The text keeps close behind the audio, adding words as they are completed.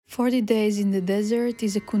40 Days in the Desert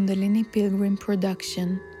is a Kundalini Pilgrim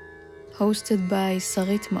production, hosted by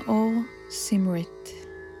Sarit Maor, Simrit.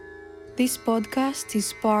 This podcast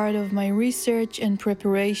is part of my research and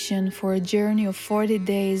preparation for a journey of 40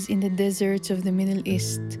 days in the deserts of the Middle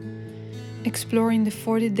East, exploring the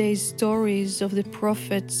 40 days stories of the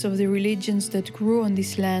prophets of the religions that grew on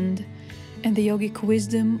this land and the yogic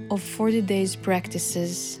wisdom of 40 days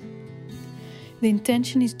practices. The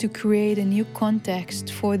intention is to create a new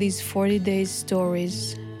context for these 40 days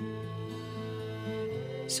stories.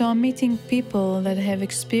 So I'm meeting people that have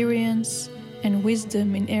experience and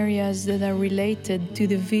wisdom in areas that are related to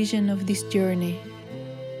the vision of this journey.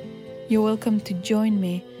 You're welcome to join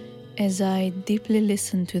me as I deeply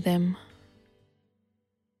listen to them.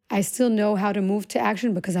 I still know how to move to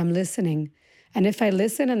action because I'm listening. And if I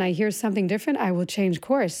listen and I hear something different, I will change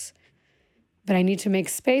course. But I need to make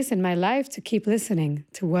space in my life to keep listening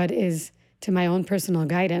to what is to my own personal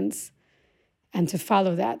guidance and to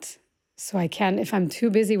follow that. So I can, if I'm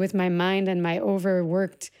too busy with my mind and my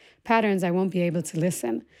overworked patterns, I won't be able to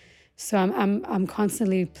listen. So I'm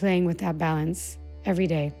constantly playing with that balance every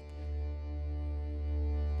day.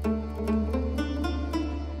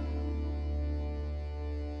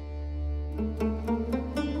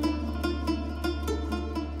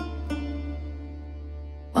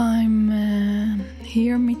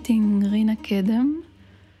 Here meeting Rina Kedem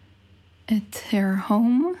at her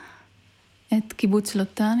home at Kibbutz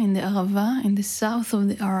Lotan in the Arava, in the south of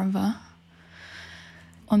the Arava.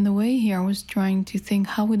 On the way here, I was trying to think,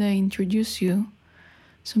 how would I introduce you?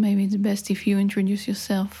 So maybe it's best if you introduce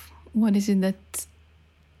yourself. What is it that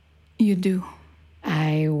you do?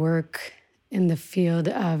 I work in the field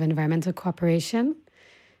of environmental cooperation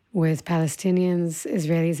with Palestinians,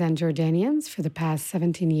 Israelis, and Jordanians for the past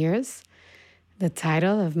 17 years. The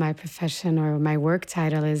title of my profession, or my work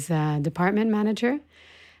title, is Department Manager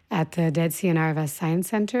at the Dead Sea and Arava Science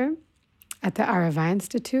Center at the Arava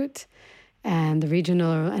Institute, and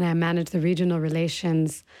I manage the regional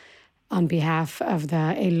relations on behalf of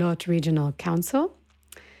the Eilot Regional Council.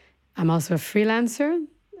 I'm also a freelancer,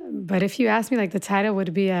 but if you ask me, the title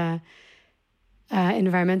would be a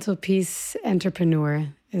environmental peace entrepreneur,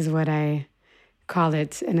 is what I call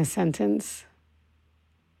it in a sentence.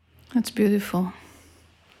 That's beautiful.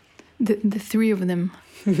 The three of them.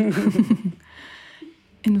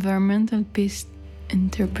 Environmental peace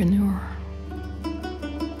entrepreneur.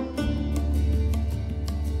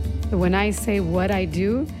 When I say what I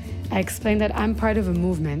do, I explain that I'm part of a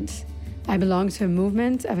movement. I belong to a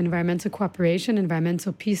movement of environmental cooperation,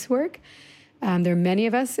 environmental peace work. There are many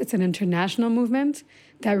of us. It's an international movement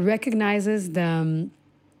that recognizes the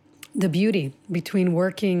beauty between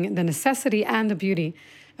working, the necessity and the beauty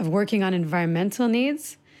of working on environmental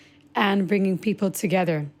needs and bringing people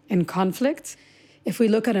together in conflict. If we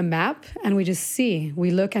look at a map and we just see, we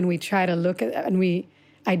look and we try to look at and we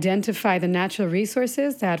identify the natural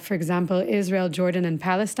resources that, for example, Israel, Jordan, and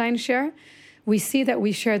Palestine share, we see that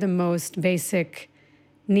we share the most basic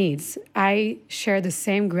needs. I share the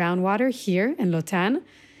same groundwater here in Lotan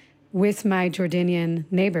with my Jordanian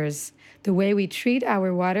neighbors. The way we treat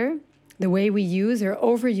our water, the way we use or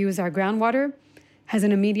overuse our groundwater has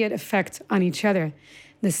an immediate effect on each other.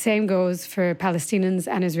 The same goes for Palestinians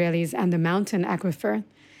and Israelis and the mountain aquifer.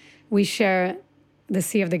 We share the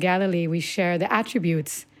Sea of the Galilee. We share the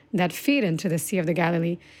attributes that feed into the Sea of the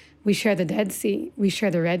Galilee. We share the Dead Sea. We share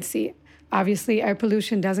the Red Sea. Obviously, air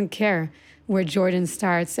pollution doesn't care where Jordan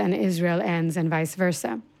starts and Israel ends and vice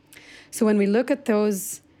versa. So when we look at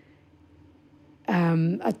those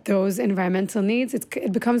environmental needs,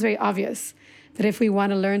 it becomes very obvious that if we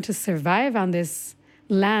want to learn to survive on this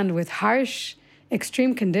land with harsh,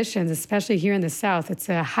 extreme conditions, especially here in the south, it's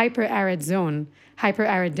a hyper-arid zone,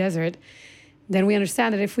 hyper-arid desert, then we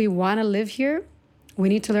understand that if we want to live here, we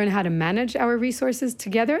need to learn how to manage our resources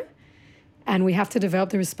together, and we have to develop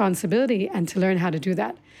the responsibility and to learn how to do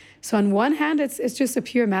that. So on one hand, it's just a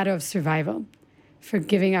pure matter of survival for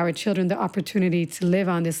giving our children the opportunity to live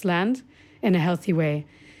on this land in a healthy way.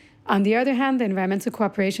 On the other hand, the environmental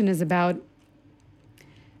cooperation is about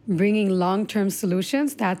bringing long-term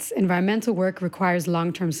solutions. That's environmental work requires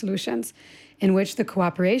long-term solutions in which the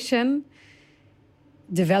cooperation,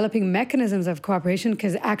 developing mechanisms of cooperation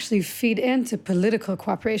can actually feed into political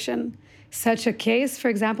cooperation. Such a case, for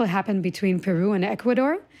example, happened between Peru and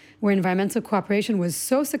Ecuador, where environmental cooperation was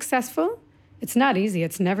so successful. It's not easy,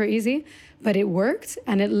 it's never easy, but it worked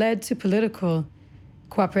and it led to political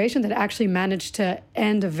cooperation that actually managed to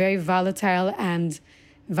end a very volatile and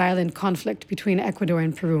violent conflict between Ecuador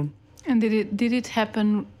and Peru. And did it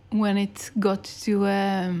happen when it got to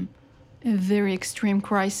a very extreme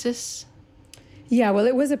crisis? Yeah, well,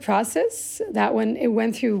 it was a process. That one, it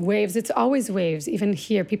went through waves. It's always waves. Even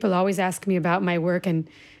here, people always ask me about my work, and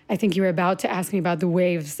I think you were about to ask me about the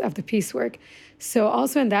waves of the peace work. So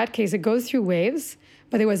also in that case, it goes through waves,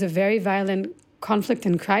 but it was a very violent conflict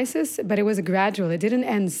and crisis, but it was gradual. It didn't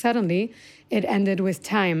end suddenly. It ended with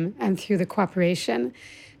time and through the cooperation.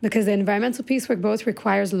 Because the environmental peace work both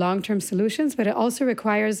requires long-term solutions, but it also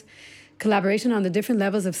requires collaboration on the different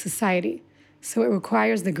levels of society. So it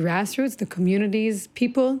requires the grassroots, the communities,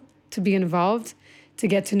 people to be involved, to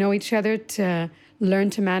get to know each other, to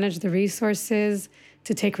learn to manage the resources,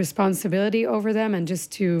 to take responsibility over them, and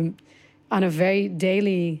just to, on a very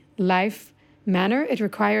daily life manner, it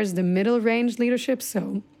requires the middle range leadership,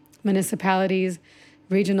 so municipalities,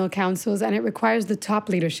 regional councils, and it requires the top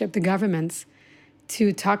leadership, the governments,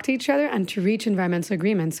 to talk to each other and to reach environmental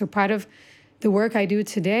agreements. So part of the work I do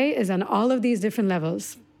today is on all of these different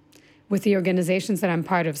levels with the organizations that I'm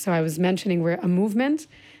part of. So I was mentioning we're a movement.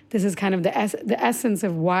 This is kind of the essence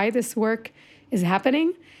of why this work is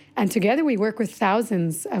happening. And together we work with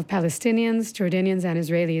thousands of Palestinians, Jordanians, and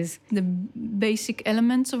Israelis. The basic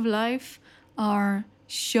elements of life are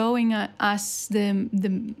showing us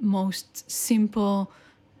the most simple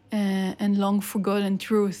and long forgotten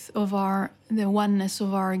truth of the oneness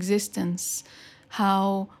of our existence,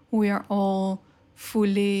 how we are all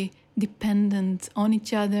fully dependent on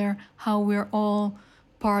each other, how we're all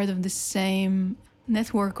part of the same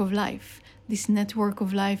network of life. This network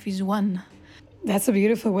of life is one. That's a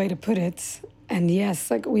beautiful way to put it. And yes,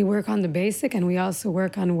 like we work on the basic, and we also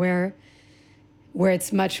work on where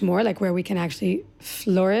it's much more, like where we can actually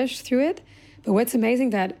flourish through it. But what's amazing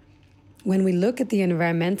that when we look at the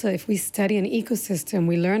environmental, if we study an ecosystem,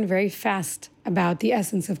 we learn very fast about the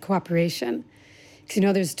essence of cooperation.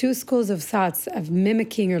 Because, there's two schools of thoughts of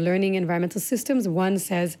mimicking or learning environmental systems. One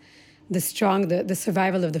says the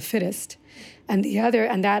survival of the fittest. And the other,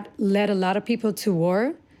 and that led a lot of people to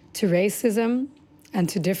war, to racism, and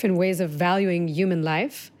to different ways of valuing human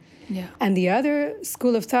life. Yeah. And the other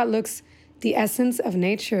school of thought looks, the essence of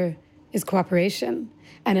nature is cooperation.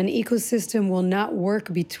 And an ecosystem will not work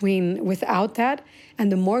without that. And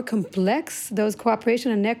the more complex those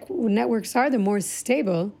cooperation and networks are, the more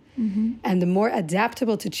stable and the more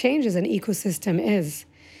adaptable to changes an ecosystem is.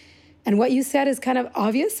 And what you said is kind of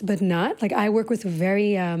obvious, but not. Like I work with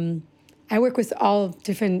all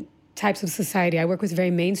different types of society. I work with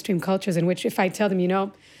very mainstream cultures in which if I tell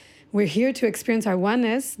them, we're here to experience our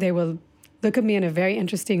oneness, they will look at me in a very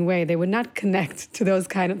interesting way. They would not connect to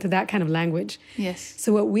that kind of language. Yes.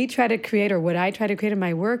 So what we try to create, or what I try to create in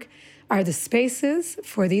my work, are the spaces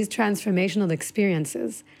for these transformational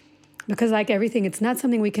experiences. Because like everything, it's not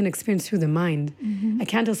something we can experience through the mind. I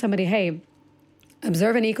can't tell somebody, hey,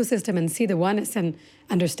 observe an ecosystem and see the oneness and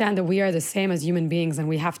understand that we are the same as human beings and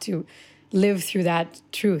we have to live through that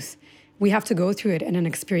truth. We have to go through it in an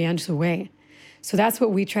experiential way. So that's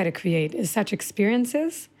what we try to create, is such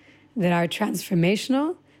experiences that are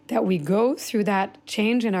transformational, that we go through that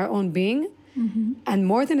change in our own being. And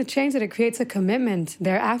more than a change, that it creates a commitment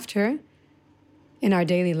thereafter in our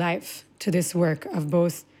daily life to this work of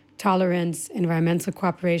both tolerance, environmental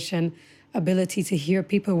cooperation, ability to hear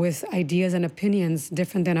people with ideas and opinions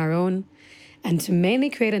different than our own, and to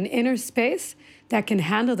mainly create an inner space that can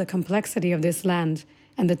handle the complexity of this land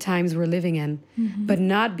and the times we're living in, but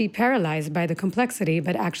not be paralyzed by the complexity,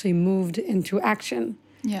 but actually moved into action.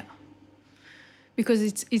 Yeah. Because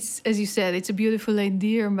it's as you said, it's a beautiful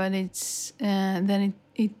idea, but then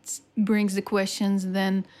it brings the questions.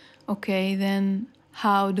 Then, okay, then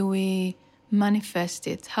how do we manifest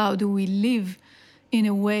it? How do we live in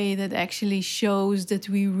a way that actually shows that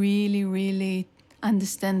we really, really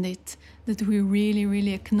understand it, that we really,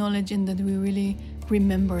 really acknowledge, and that we really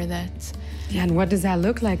remember that? Yeah, and what does that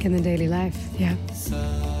look like in the daily life? Yeah.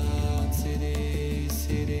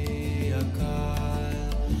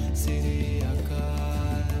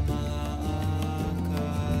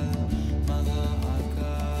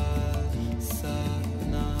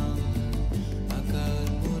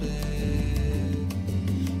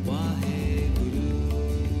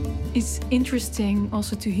 It's interesting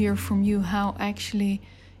also to hear from you how actually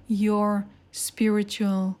your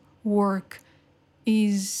spiritual work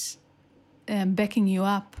is backing you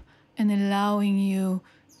up and allowing you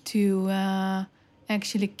to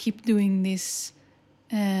actually keep doing this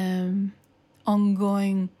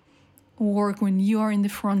ongoing work when you are in the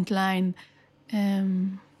front line.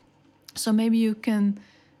 So maybe you can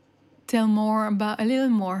tell a little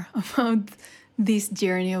more about this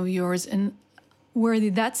journey of yours, and where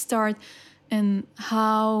did that start, and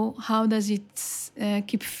how does it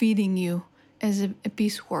keep feeding you as a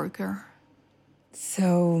peace worker?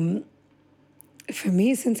 So For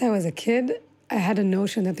me, since I was a kid, I had a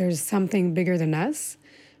notion that there's something bigger than us.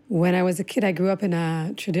 When I was a kid, I grew up in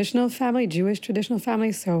a traditional family, Jewish traditional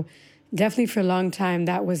family. So definitely for a long time,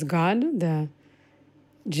 that was God, the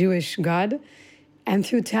Jewish God. And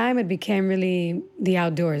through time, it became really the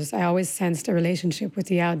outdoors. I always sensed a relationship with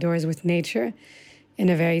the outdoors, with nature, in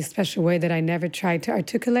a very special way that I never tried to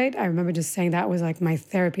articulate. I remember just saying that was like my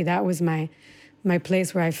therapy. That was my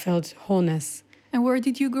place where I felt wholeness. And where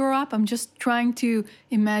did you grow up? I'm just trying to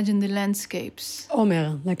imagine the landscapes.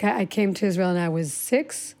 Omer. Like I came to Israel when I was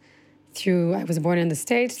 6. I was born in the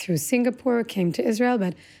States, through Singapore, came to Israel.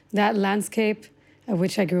 But that landscape of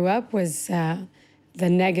which I grew up was the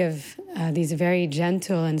Negev, these very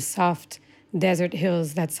gentle and soft desert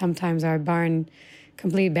hills that sometimes are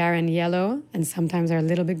complete barren yellow and sometimes are a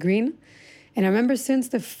little bit green. And I remember since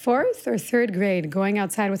the 4th or 3rd grade going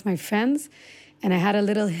outside with my friends, and I had a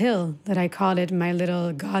little hill that I called it my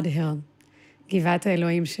little God hill, Givat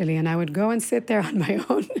Elohim Sheli. And I would go and sit there on my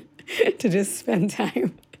own to just spend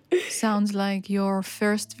time. Sounds like your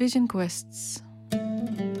first vision quests.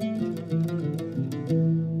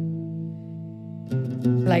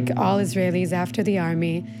 Like all Israelis after the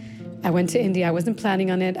army, I went to India. I wasn't planning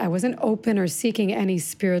on it. I wasn't open or seeking any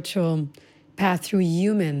spiritual path through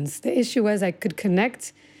humans. The issue was I could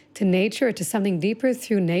connect to nature, to something deeper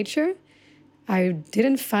through nature. I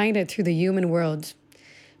didn't find it through the human world.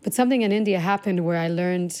 But something in India happened where I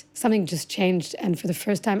learned, something just changed. And for the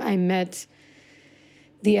first time, I met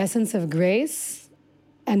the essence of grace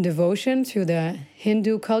and devotion through the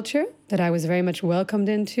Hindu culture that I was very much welcomed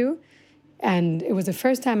into. And it was the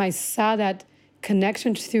first time I saw that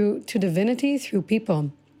connection to divinity through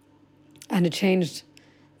people. And it changed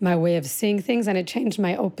my way of seeing things, and it changed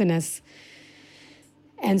my openness.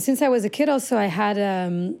 And since I was a kid also, I had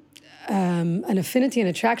an affinity and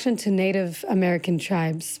attraction to Native American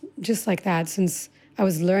tribes, just like that, since I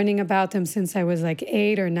was learning about them since I was like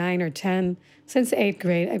 8 or 9 or 10, since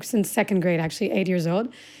 2nd grade, actually, 8 years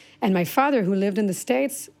old. And my father, who lived in the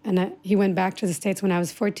States, and he went back to the States when I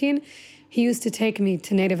was 14, he used to take me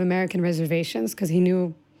to Native American reservations because he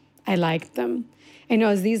knew I liked them. And it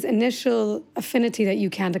was these initial affinity that you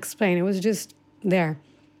can't explain. It was just there.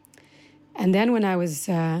 And then when I was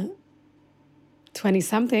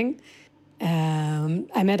 20-something,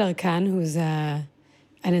 I met Arkan, who's an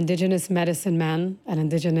indigenous medicine man, an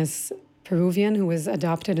indigenous Peruvian who was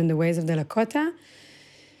adopted in the ways of the Lakota.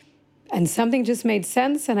 And something just made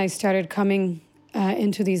sense, and I started coming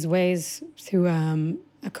into these ways through a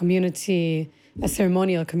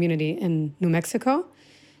ceremonial community in New Mexico.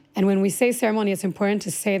 And when we say ceremony, it's important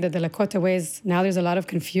to say that the Lakota ways, now there's a lot of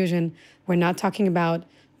confusion. We're not talking about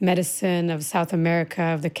medicine of South America,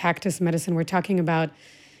 of the cactus medicine. We're talking about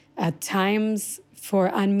times for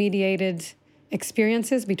unmediated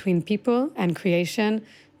experiences between people and creation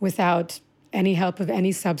without any help of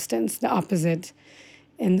any substance, the opposite,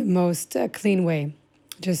 in the most clean way,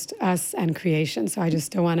 just us and creation. So I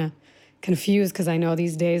just don't want to confuse, because I know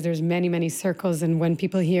these days there's many, many circles, and when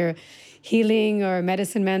people hear healing or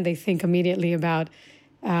medicine man, they think immediately about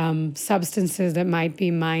substances that might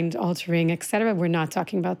be mind-altering, etc. We're not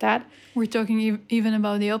talking about that. We're talking even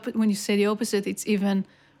about the opposite. When you say the opposite, it's even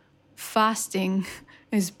fasting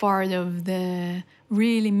is part of the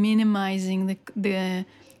really minimizing the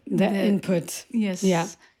input. Yes. Yeah.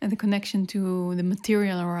 And the connection to the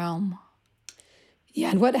material realm.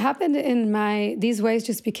 Yeah, and what happened in these ways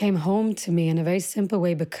just became home to me in a very simple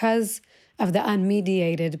way because of the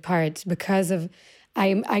unmediated part, because of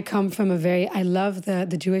I come from I love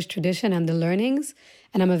the Jewish tradition and the learnings,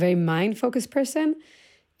 and I'm a very mind-focused person.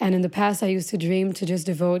 And in the past, I used to dream to just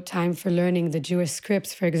devote time for learning the Jewish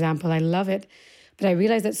scripts, for example. I love it. But I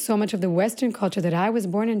realized that so much of the Western culture that I was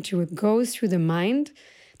born into, it goes through the mind,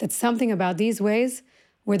 that something about these ways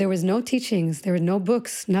where there was no teachings, there were no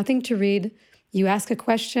books, nothing to read. You ask a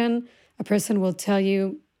question, a person will tell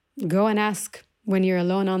you, go and ask when you're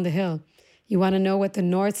alone on the hill. You want to know what the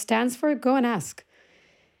North stands for? Go and ask.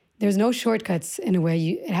 There's no shortcuts in a way.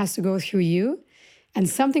 It has to go through you. And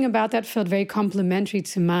something about that felt very complementary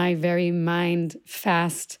to my very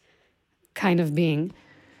mind-fast kind of being.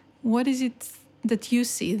 What is it that you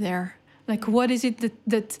see there? Like, what is it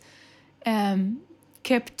that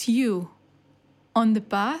kept you on the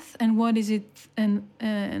path, and what is it,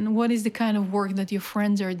 and what is the kind of work that your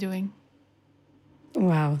friends are doing?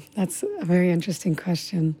 Wow, that's a very interesting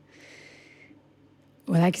question.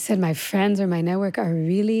 Well, like you said, my friends or my network are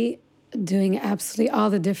really doing absolutely all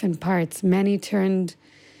the different parts. Many turned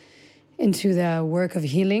into the work of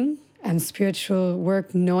healing and spiritual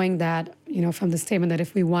work, knowing that, from the statement that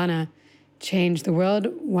if we want to change the world.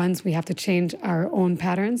 Once we have to change our own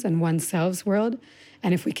patterns and oneself's world.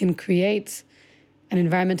 And if we can create an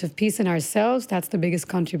environment of peace in ourselves, that's the biggest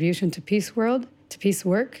contribution to peace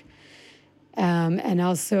work. And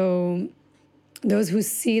also those who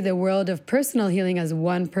see the world of personal healing as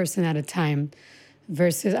one person at a time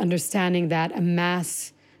versus understanding that a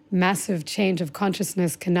massive change of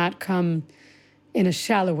consciousness cannot come in a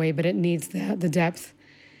shallow way, but it needs the depth.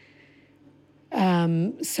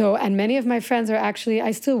 And many of my friends are actually,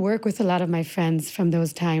 I still work with a lot of my friends from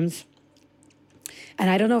those times. And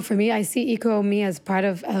I don't know, for me, I see Eco Me as part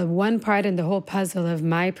of one part in the whole puzzle of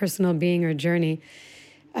my personal being or journey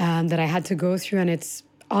that I had to go through. And it's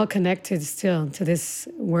all connected still to this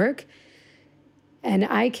work. And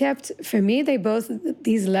for me,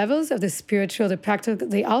 these levels of the spiritual, the practical,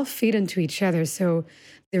 they all feed into each other. So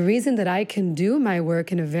the reason that I can do my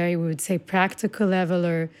work in a very, we would say, practical level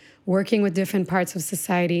or working with different parts of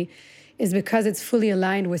society is because it's fully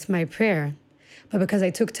aligned with my prayer. But because I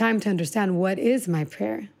took time to understand what is my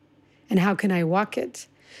prayer and how can I walk it.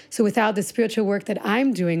 So without the spiritual work that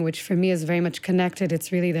I'm doing, which for me is very much connected,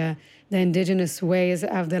 it's really the indigenous ways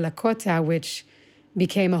of the Lakota, which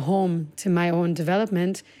became a home to my own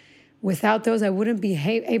development. Without those, I wouldn't be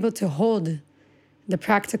able to hold the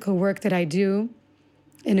practical work that I do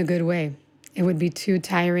in a good way. It would be too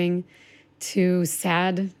tiring, too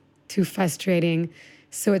sad, too frustrating.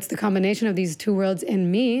 So it's the combination of these two worlds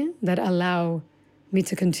in me that allow me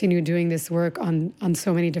to continue doing this work on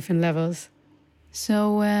so many different levels.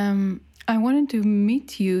 So I wanted to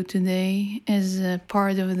meet you today as a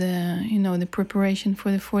part of the preparation for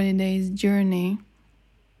the 40 days journey,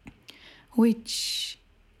 which,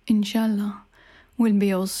 inshallah, will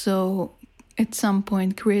be also at some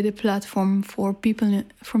point create a platform for people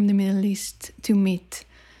from the Middle East to meet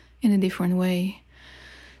in a different way.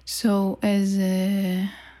 So as a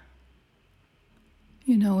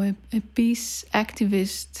peace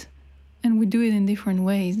activist, and we do it in different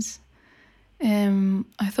ways,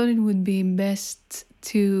 I thought it would be best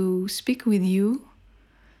to speak with you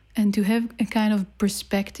and to have a kind of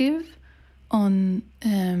perspective on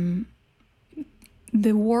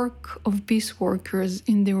the work of peace workers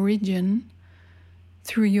in the region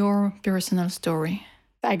through your personal story.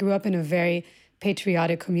 I grew up in a very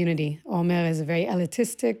patriotic community. Omer is very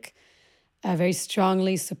elitistic, very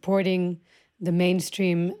strongly supporting the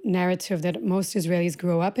mainstream narrative that most Israelis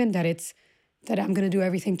grow up in, that I'm going to do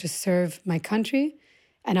everything to serve my country.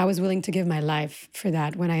 And I was willing to give my life for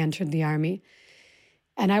that when I entered the army.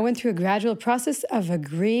 And I went through a gradual process of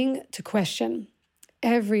agreeing to question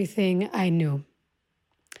everything I knew.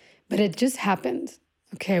 But it just happened.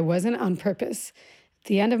 Okay, it wasn't on purpose. At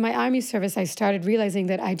the end of my army service, I started realizing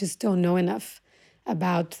that I just don't know enough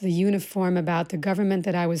about the uniform, about the government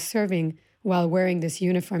that I was serving while wearing this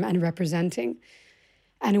uniform and representing.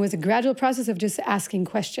 And it was a gradual process of just asking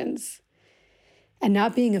questions and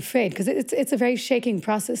not being afraid, because it's a very shaking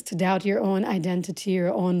process to doubt your own identity,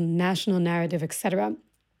 your own national narrative, etc.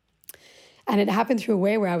 And it happened through a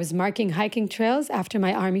way where I was marking hiking trails after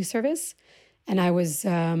my army service, and I was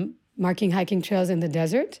marking hiking trails in the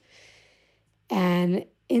desert. And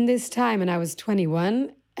in this time, and I was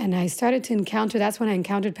 21, and I started to that's when I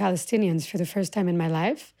encountered Palestinians for the first time in my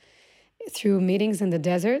life through meetings in the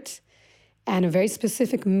desert, and a very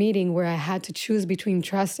specific meeting where I had to choose between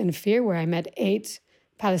trust and fear, where I met 8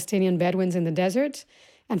 Palestinian Bedouins in the desert.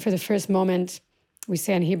 And for the first moment, we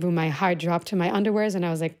say in Hebrew, my heart dropped to my underwears, and I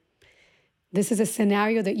was like, this is a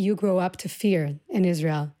scenario that you grow up to fear in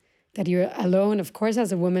Israel, that you're alone, of course,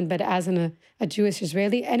 as a woman, but as a Jewish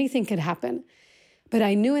Israeli, anything could happen. But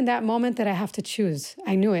I knew in that moment that I have to choose.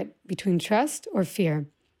 I knew it, between trust or fear.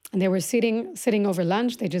 And they were sitting over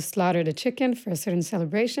lunch. They just slaughtered a chicken for a certain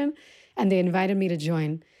celebration, and they invited me to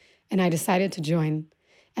join. And I decided to join.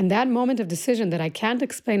 And that moment of decision that I can't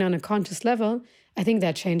explain on a conscious level, I think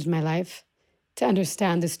that changed my life, to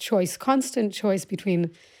understand this choice, constant choice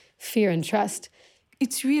between fear and trust.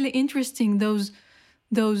 It's really interesting,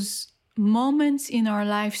 those moments in our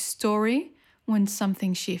life story when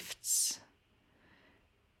something shifts.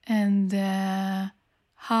 And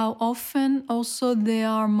how often also there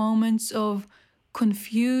are moments of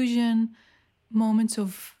confusion, moments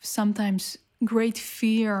of sometimes great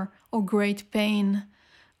fear or great pain,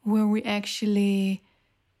 where we actually,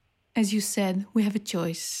 as you said, we have a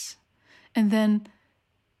choice. And then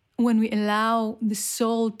when we allow the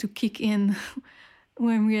soul to kick in,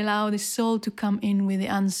 when we allow the soul to come in with the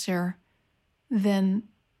answer, then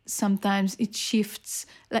sometimes it shifts,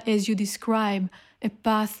 as you describe, a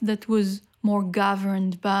path that was more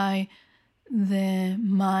governed by the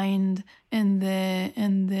mind and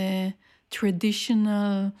the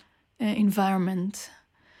traditional environment.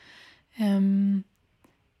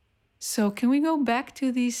 So can we go back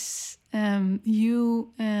to this,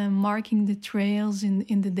 you marking the trails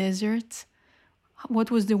in the desert?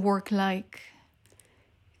 What was the work like?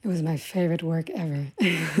 It was my favorite work ever.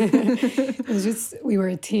 It was just, we were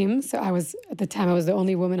a team. So at the time, I was the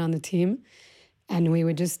only woman on the team. And we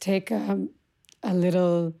would just take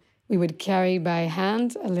we would carry by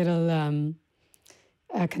hand a little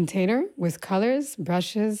a container with colors,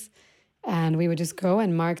 brushes, and we would just go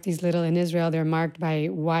and mark these little, in Israel, they're marked by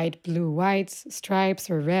white, blue, white stripes,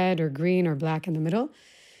 or red, or green, or black in the middle.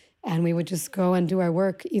 And we would just go and do our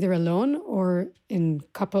work either alone or in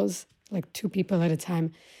couples, like 2 people at a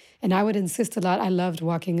time. And I would insist a lot, I loved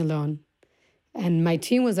walking alone. And my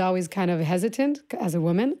team was always kind of hesitant as a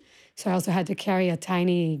woman. So I also had to carry a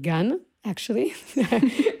tiny gun, actually,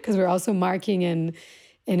 because we're also marking in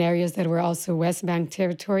areas that were also West Bank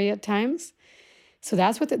territory at times. So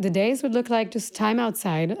that's what the days would look like, just time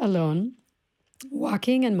outside alone,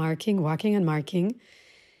 walking and marking, walking and marking.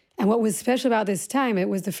 And what was special about this time, it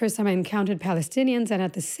was the first time I encountered Palestinians. And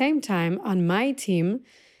at the same time, on my team,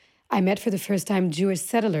 I met for the first time Jewish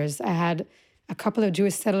settlers. I had a couple of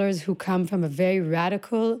Jewish settlers who come from a very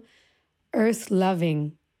radical,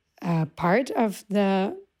 earth-loving part of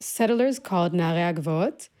the settlers called Na'arei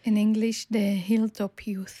HaGvoot. In English, the Hilltop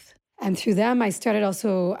Youth. And through them, I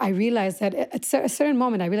realized that at a certain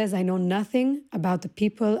moment, I realized I know nothing about the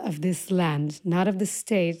people of this land, not of the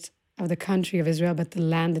state, of the country of Israel, but the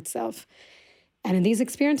land itself. And in these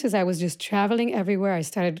experiences, I was just traveling everywhere. I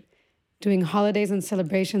started doing holidays and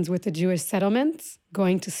celebrations with the Jewish settlements,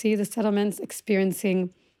 going to see the settlements,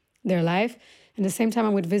 experiencing their life. And at the same time, I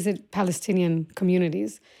would visit Palestinian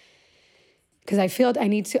communities, because I felt I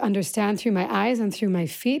need to understand through my eyes and through my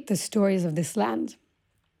feet the stories of this land.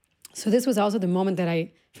 So this was also the moment that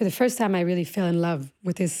for the first time, I really fell in love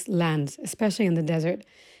with this land, especially in the desert.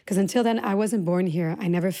 Because until then, I wasn't born here. I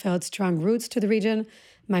never felt strong roots to the region.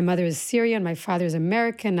 My mother is Syrian, my father is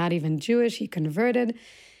American, not even Jewish. He converted.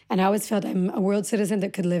 And I always felt I'm a world citizen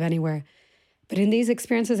that could live anywhere. But in these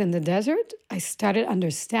experiences in the desert, I started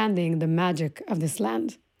understanding the magic of this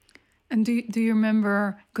land. And do you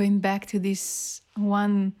remember going back to this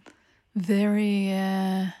one very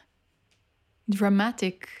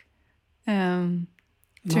dramatic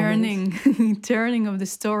turning of the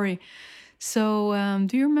story? So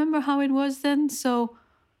do you remember how it was then? So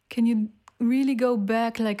can you really go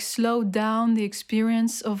back, like slow down the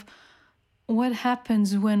experience of what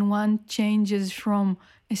happens when one changes from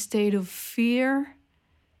a state of fear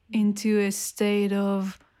into a state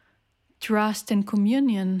of trust and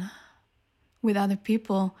communion with other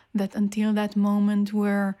people that until that moment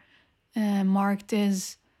were marked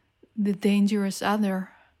as the dangerous other?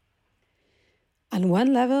 On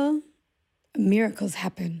one level, miracles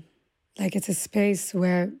happen. Like it's a space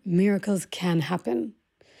where miracles can happen.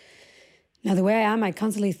 Now, the way I am, I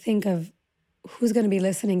constantly think of who's going to be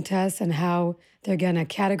listening to us and how they're going to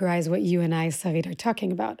categorize what you and I, Sarit, are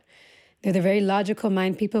talking about. They're the very logical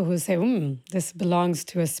mind people who say, this belongs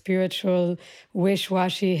to a spiritual,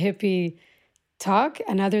 wish-washy, hippie talk.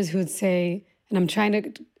 And others who would say, and I'm trying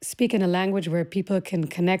to speak in a language where people can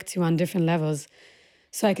connect to on different levels.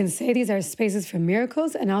 So I can say these are spaces for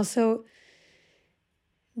miracles, and also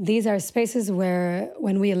these are spaces where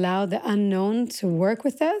when we allow the unknown to work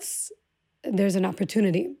with us, there's an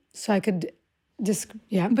opportunity. So I could just,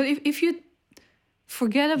 yeah. But if you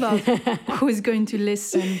forget about who is going to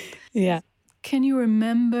listen, yeah, can you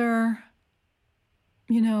remember,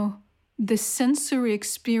 the sensory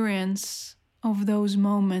experience of those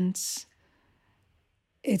moments?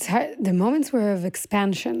 It's hard. The moments were of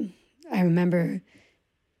expansion. I remember,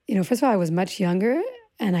 first of all, I was much younger,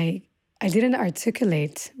 and I didn't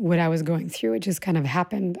articulate what I was going through. It just kind of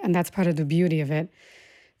happened, and that's part of the beauty of it.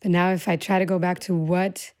 But now if I try to go back to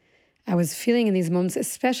what I was feeling in these moments,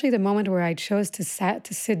 especially the moment where I chose to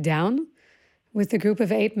sit down with a group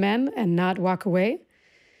of 8 men and not walk away,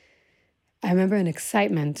 I remember an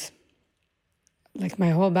excitement. Like my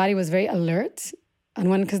whole body was very alert on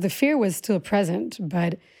one, because the fear was still present,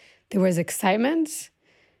 but there was excitement,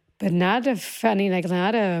 but not a funny, like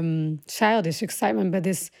not a childish excitement, but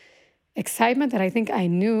this excitement that I think I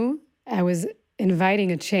knew I was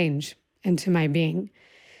inviting a change into my being.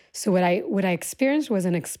 So what I experienced was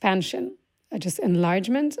an expansion, just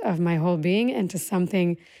enlargement of my whole being into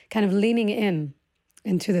something, kind of leaning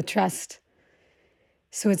into the trust.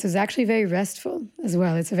 So it was actually very restful as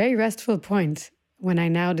well. It's a very restful point when I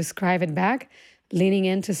now describe it back. Leaning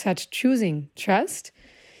into such choosing trust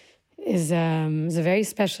is a very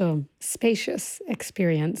special, spacious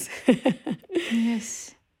experience.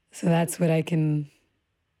 Yes. So that's what I can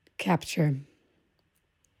capture.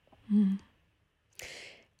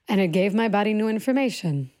 And it gave my body new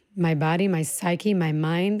information, my body, my psyche, my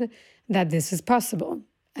mind, that this is possible.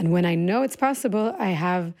 And when I know it's possible,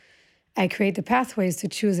 I create the pathways to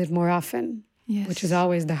choose it more often, which is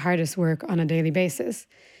always the hardest work on a daily basis.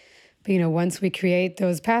 But, once we create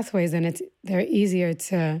those pathways, then they're easier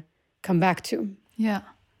to come back to. Yeah.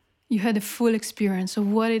 You had a full experience of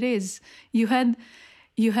what it is. You had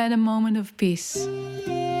a moment of peace.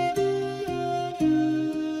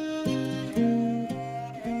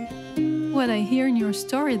 What I hear in your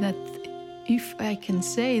story, that if I can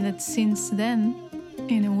say that since then,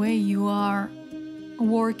 in a way, you are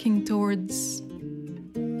working towards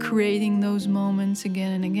creating those moments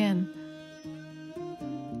again and again,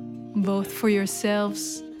 both for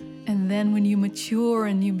yourselves, and then when you mature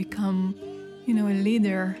and you become, a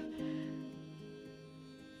leader,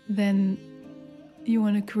 then you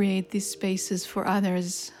want to create these spaces for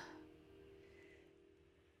others.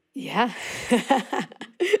 Yeah.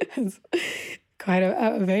 It's quite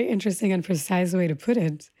a very interesting and precise way to put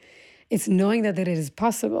it. It's knowing that it is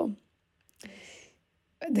possible.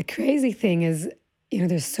 The crazy thing is,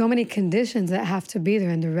 there's so many conditions that have to be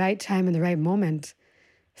there in the right time and the right moment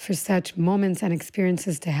for such moments and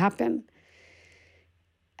experiences to happen.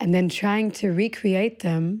 And then trying to recreate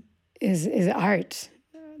them is art.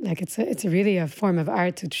 Like it's really a form of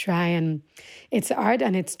art to try, and it's art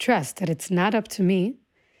and it's trust that it's not up to me.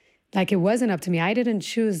 Like it wasn't up to me. I didn't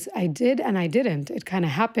choose. I did and I didn't. It kind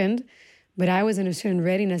of happened, but I was in a certain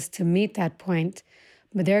readiness to meet that point.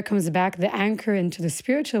 But there comes back the anchor into the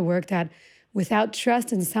spiritual work that without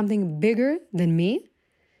trust in something bigger than me,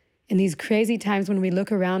 in these crazy times when we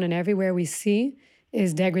look around and everywhere we see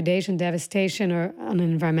is degradation, devastation, or on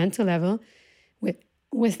an environmental level,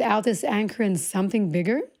 without this anchor in something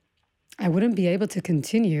bigger, I wouldn't be able to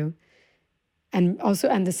continue. And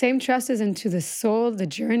the same trust is into the soul, the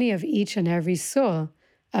journey of each and every soul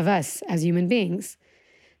of us as human beings.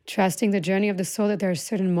 Trusting the journey of the soul, that there are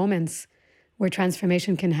certain moments where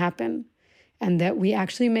transformation can happen and that we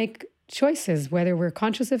actually make choices, whether we're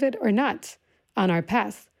conscious of it or not, on our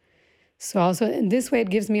path. So also in this way, it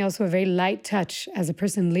gives me also a very light touch as a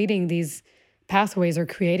person leading these pathways or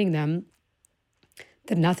creating them,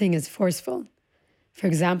 that nothing is forceful. For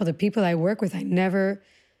example, the people I work with,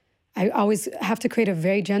 I always have to create a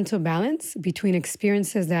very gentle balance between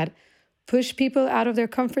experiences that push people out of their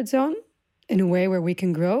comfort zone in a way where we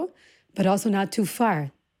can grow, but also not too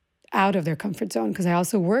far out of their comfort zone. Because I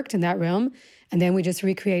also worked in that realm, and then we just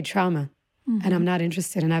recreate trauma. And I'm not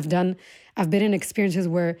interested. And I've been in experiences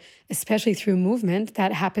where, especially through movement,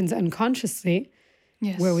 that happens unconsciously,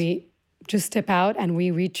 where we just step out and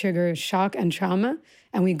we re-trigger shock and trauma,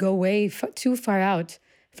 and we go way too far out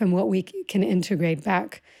from what we can integrate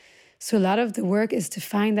back. So a lot of the work is to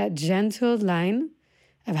find that gentle line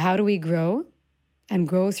of how do we grow and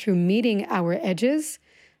grow through meeting our edges,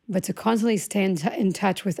 but to constantly stay in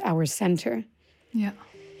touch with our center. Yeah.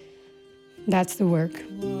 That's the work.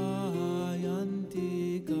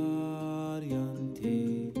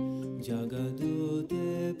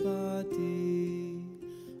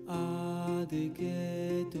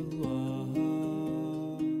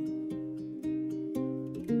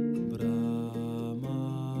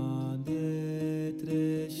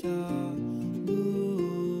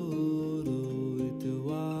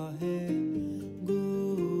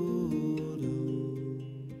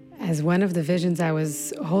 As one of the visions I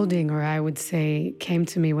was holding, or I would say came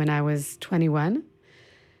to me when I was 21,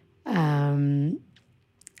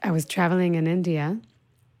 I was traveling in India,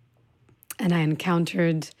 and I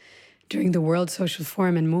encountered, during the World Social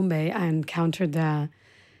Forum in Mumbai, I encountered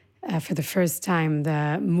for the first time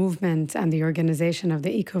the movement and the organization of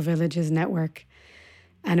the Eco Villages Network.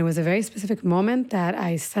 And it was a very specific moment that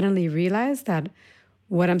I suddenly realized that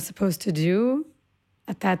what I'm supposed to do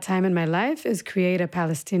at that time in my life is create a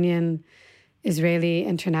Palestinian-Israeli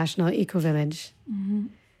international eco-village.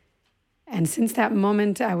 And since that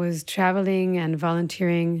moment, I was traveling and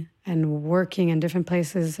volunteering and working in different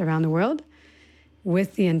places around the world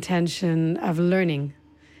with the intention of learning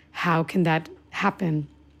how can that happen.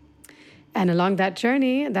 And along that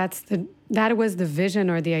journey, that was the vision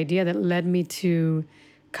or the idea that led me to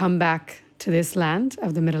come back to this land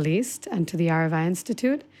of the Middle East and to the Arava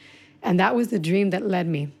Institute. And that was the dream that led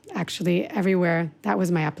me, actually, everywhere. That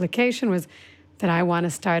was my application, was that I want to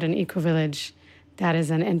start an eco-village that is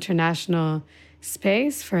an international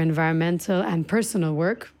space for environmental and personal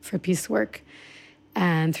work, for peace work.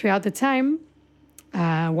 And throughout the time,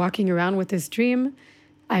 walking around with this dream,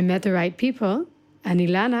 I met the right people. And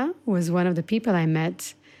Ilana was one of the people I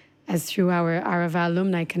met as through our Arava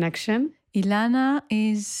alumni connection. Ilana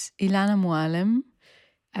is Ilana Mualem.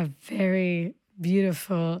 A very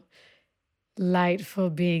beautiful, lightful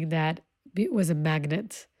being that was a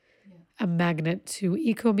magnet. A magnet to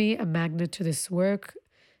EcoMe, a magnet to this work,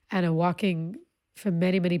 and a walking, for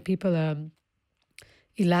many, many people,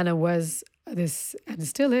 Ilana was this, and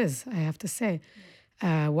still is, I have to say,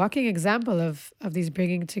 walking example of these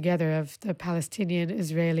bringing together of the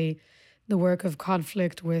Palestinian-Israeli, the work of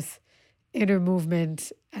conflict with inner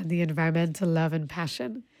movement and the environmental love and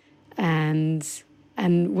passion. And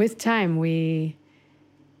with time, we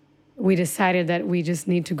decided that we just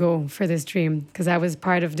need to go for this dream, because I was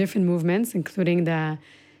part of different movements, including the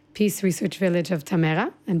Peace Research Village of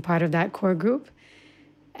Tamera and part of that core group.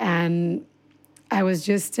 And I was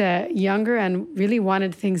just younger and really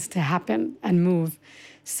wanted things to happen and move.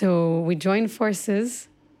 So we joined forces,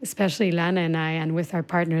 especially Lana and I, and with our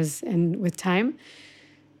partners and with time,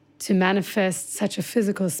 to manifest such a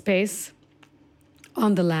physical space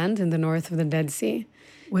on the land in the north of the Dead Sea.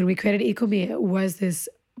 When we created EcoMe,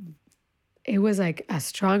 it was like a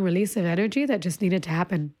strong release of energy that just needed to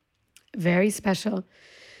happen. Very special.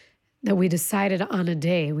 That we decided on a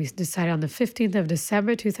day. We decided on the 15th of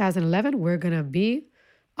December, 2011, we're going to be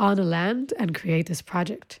on the land and create this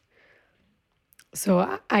project.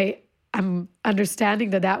 So I'm understanding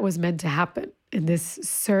that was meant to happen in this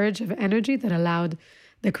surge of energy that allowed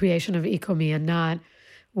the creation of EcoMe, and not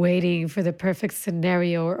waiting for the perfect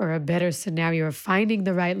scenario or a better scenario, or finding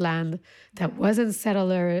the right land that wasn't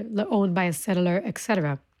owned by a settler,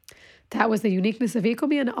 etc. That was the uniqueness of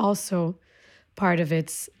EcoMe, and also part of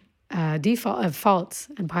its faults,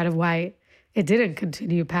 and part of why it didn't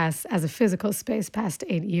continue past as a physical space past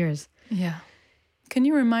 8 years. Yeah. Can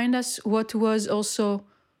you remind us what was also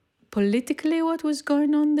politically what was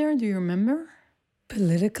going on there? Do you remember?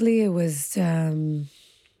 Politically, it was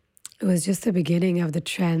just the beginning of the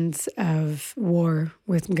trends of war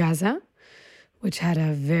with Gaza, which had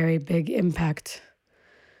a very big impact.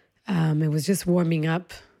 It was just warming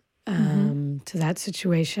up to that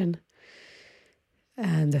situation.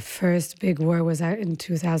 And the first big war was out in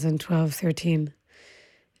 2012-13.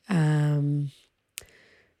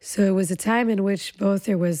 So it was a time in which both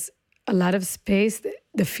there was a lot of space.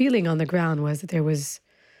 The feeling on the ground was that there was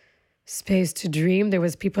space to dream. There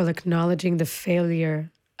was people acknowledging the failure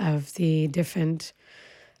of the different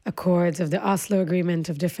accords, of the Oslo Agreement,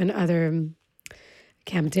 of different other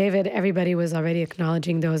Camp David. Everybody was already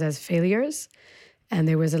acknowledging those as failures. And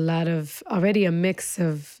there was already a mix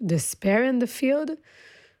of despair in the field,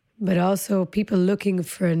 but also people looking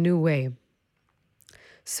for a new way.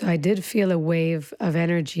 So I did feel a wave of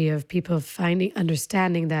energy of people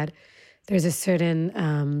understanding that there's a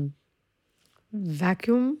certain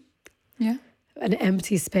vacuum, an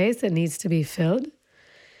empty space that needs to be filled.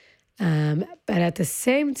 But at the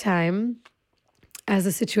same time, as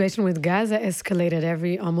the situation with Gaza escalated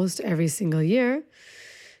almost every single year,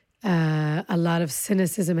 a lot of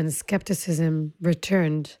cynicism and skepticism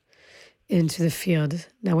returned into the field.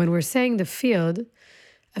 Now, when we're saying the field,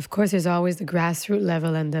 of course, there's always the grassroots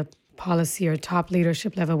level and the policy or top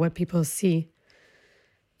leadership level, what people see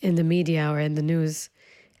in the media or in the news.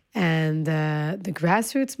 And the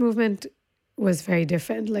grassroots movement was very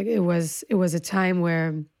different. Like it was a time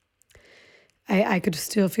where I could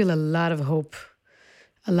still feel a lot of hope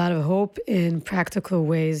in practical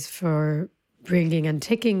ways for bringing,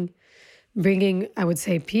 I would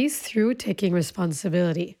say, peace through taking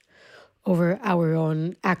responsibility over our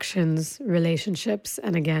own actions, relationships,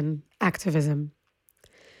 and again, activism.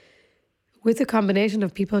 With a combination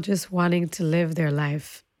of people just wanting to live their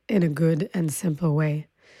life in a good and simple way,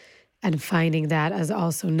 and finding that as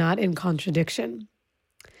also not in contradiction.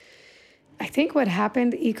 I think what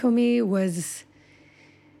happened, EcoMe, was,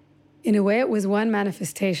 in a way, it was one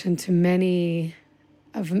manifestation to many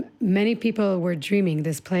people were dreaming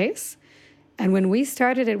this place. And when we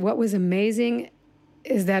started it, what was amazing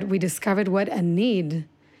is that we discovered what a need.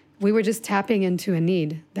 We were just tapping into a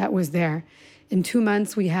need that was there. In 2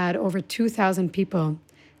 months, we had over 2,000 people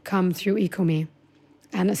come through EcoMe,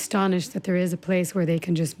 and astonished that there is a place where they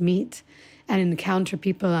can just meet and encounter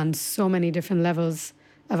people on so many different levels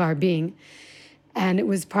of our being. And it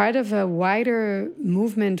was part of a wider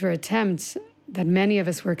movement or attempt that many of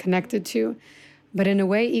us were connected to. But in a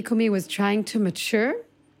way, EcoMe was trying to mature.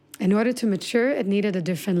 In order to mature, it needed a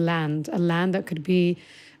different land, a land that could be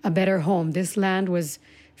a better home. This land was,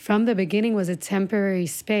 from the beginning, was a temporary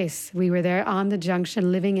space. We were there on the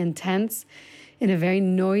junction, living in tents, in a very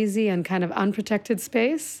noisy and kind of unprotected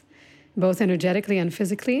space, both energetically and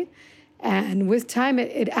physically. And with time,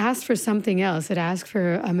 it asked for something else. It asked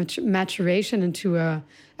for a maturation into a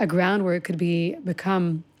ground where it could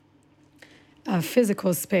become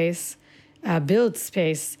physical space, build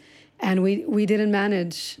space. And we didn't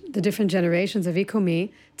manage the different generations of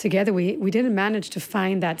EcoMe together. We didn't manage to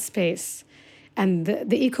find that space. And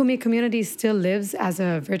the EcoMe community still lives as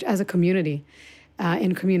a community,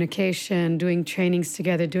 in communication, doing trainings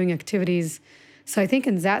together, doing activities. So I think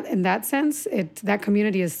in that sense, that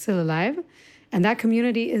community is still alive, and that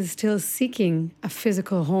community is still seeking a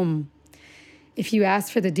physical home. If you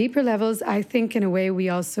ask for the deeper levels, I think in a way we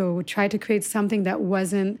also try to create something that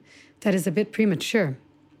is a bit premature.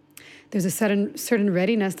 There's a certain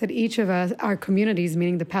readiness that each of us, our communities,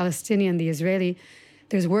 meaning the Palestinian, the Israeli,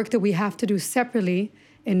 there's work that we have to do separately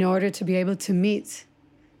in order to be able to meet,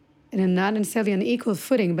 and not necessarily on equal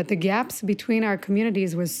footing, but the gaps between our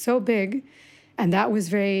communities was so big, and that was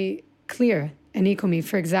very clear in EcoMe.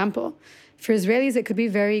 For example, for Israelis, it could be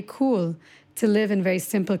very cool to live in very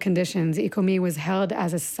simple conditions. EcoMe was held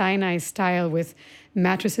as a Sinai style with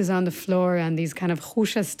mattresses on the floor and these kind of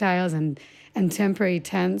chusha styles and temporary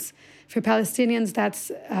tents. For Palestinians,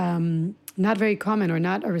 that's not very common or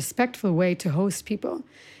not a respectful way to host people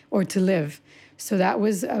or to live. So that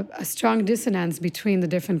was a strong dissonance between the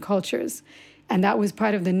different cultures. And that was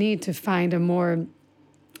part of the need to find a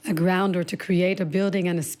ground or to create a building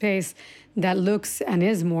and a space that looks and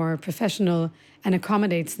is more professional and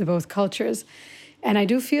accommodates the both cultures. And I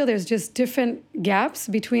do feel there's just different gaps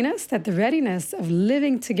between us, that the readiness of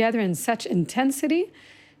living together in such intensity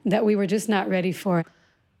that we were just not ready for.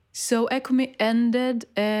 So EcoMe ended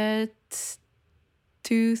at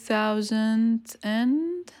 2000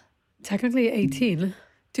 and... Technically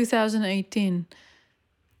 2018.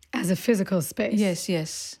 As a physical space.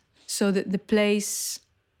 Yes. So the place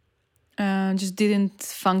just didn't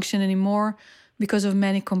function anymore because of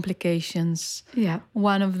many complications. Yeah.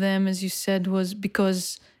 One of them, as you said, was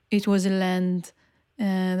because it was a land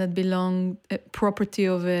that belonged, property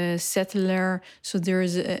of a settler. So there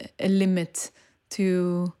is a limit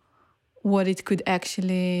to what it could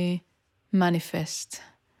actually manifest.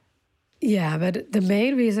 Yeah, but the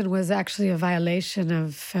main reason was actually a violation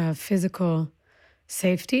of physical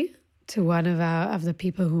safety to one of the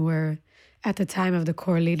people who were at the time of the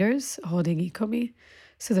core leaders holding EcoMe.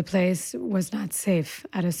 So the place was not safe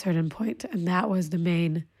at a certain point, and that was the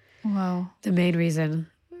main reason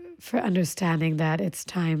for understanding that it's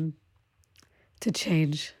time to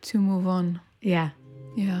change, to move on. Yeah.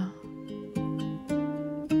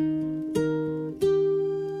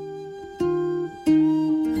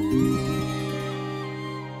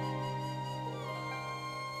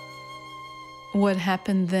 What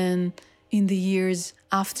happened then in the years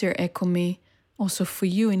after EcoMe, also for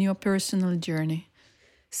you in your personal journey?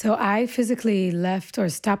 So I physically left or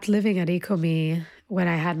stopped living at EcoMe when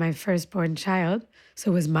I had my firstborn child.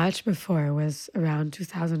 So it was much before. It was around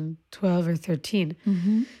 2012 or 13.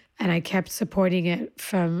 Mm-hmm. And I kept supporting it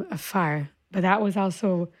from afar. But that was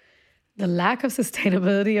also the lack of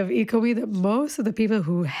sustainability of EcoMe, that most of the people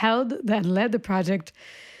who held and led the project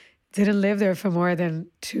didn't live there for more than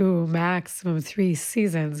 2, maximum 3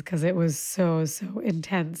 seasons, because it was so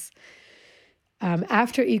intense.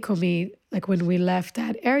 After EcoMe, like when we left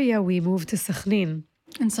that area, we moved to Sakhnin.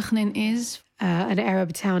 And Sakhnin is? An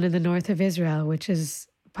Arab town in the north of Israel, which is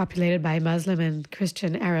populated by Muslim and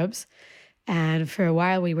Christian Arabs. And for a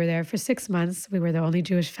while, we were there for 6 months. We were the only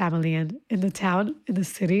Jewish family in the town, in the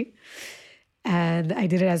city. And I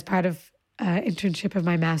did it as part of an internship of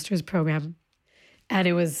my master's program. And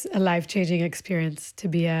it was a life-changing experience to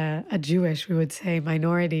be a Jewish, we would say,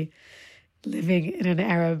 minority living in an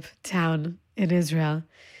Arab town in Israel.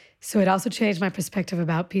 So it also changed my perspective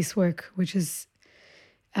about peace work, which is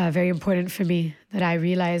very important for me, that I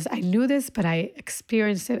realized I knew this, but I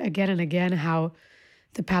experienced it again and again, how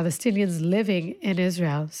the Palestinians living in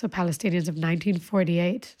Israel, so Palestinians of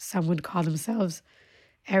 1948, some would call themselves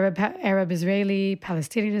Arab Israeli,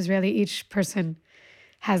 Palestinian Israeli, each person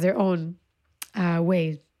has their own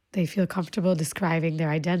way they feel comfortable describing their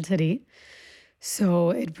identity.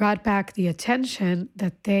 So it brought back the attention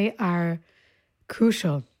that they are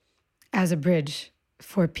crucial as a bridge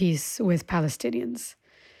for peace with Palestinians.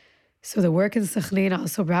 So the work in Sakhnin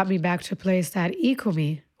also brought me back to a place that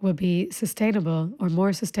EcoMe will be sustainable or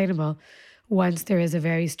more sustainable once there is a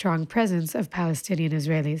very strong presence of Palestinian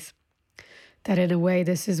Israelis. That in a way,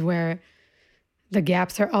 this is where the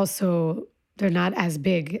gaps are also, they're not as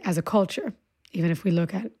big as a culture. Even if we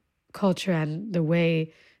look at culture and the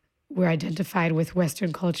way we're identified with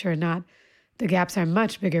Western culture or not, the gaps are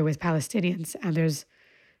much bigger with Palestinians. And there's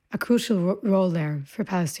a crucial role there for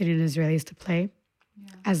Palestinian Israelis to play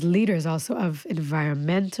as leaders also of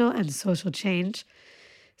environmental and social change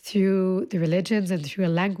through the religions and through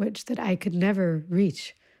a language that I could never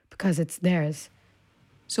reach because it's theirs.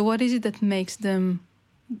 So what is it that makes them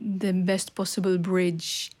the best possible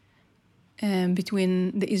bridge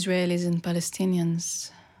between the Israelis and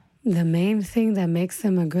Palestinians? The main thing that makes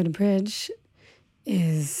them a good bridge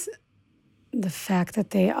is the fact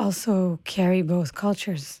that they also carry both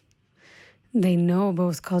cultures. They know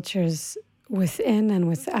both cultures within and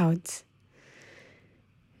without.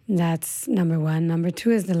 That's number one. Number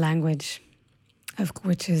two is the language, of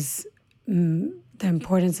which is the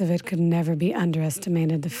importance of it could never be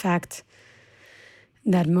underestimated. The fact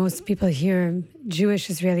that most people here, Jewish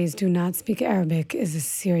Israelis, do not speak Arabic is a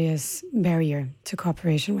serious barrier to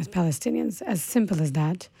cooperation with Palestinians. As simple as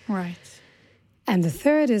that. Right. And the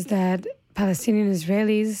third is that Palestinian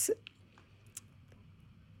Israelis,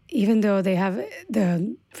 even though they have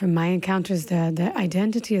from my encounters, the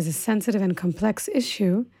identity is a sensitive and complex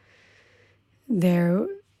issue, the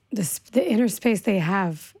inner space they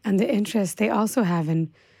have and the interest they also have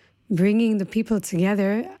in bringing the people together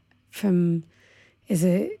is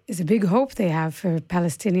a big hope they have for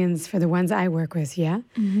Palestinians, for the ones I work with, yeah?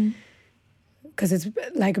 Because it's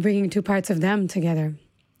like bringing two parts of them together.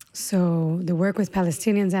 So the work with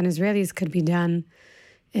Palestinians and Israelis could be done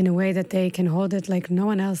in a way that they can hold it like no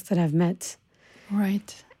one else that I've met.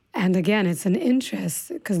 Right. And again, it's an interest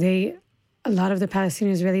because a lot of the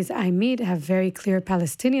Palestinian Israelis I meet have very clear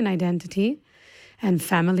Palestinian identity and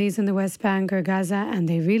families in the West Bank or Gaza, and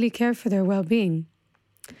they really care for their well-being.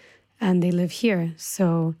 And they live here.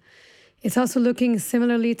 So it's also looking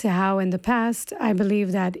similarly to how in the past, I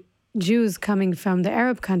believe that Jews coming from the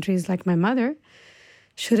Arab countries, like my mother,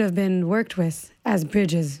 should have been worked with as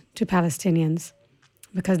bridges to Palestinians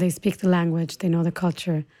because they speak the language, they know the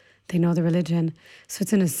culture, they know the religion. So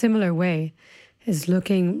it's in a similar way.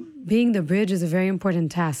 Being the bridge is a very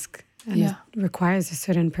important task, and it requires a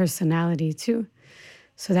certain personality too.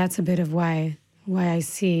 So that's a bit of why I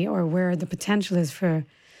see, or where the potential is for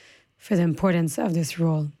the importance of this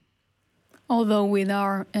role. Although with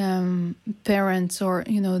our parents or,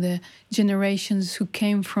 the generations who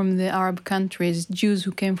came from the Arab countries, Jews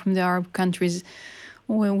who came from the Arab countries,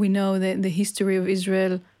 well, we know that the history of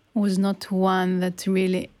Israel was not one that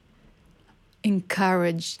really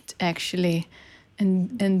encouraged, actually,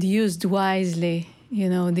 and used wisely,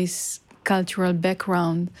 this cultural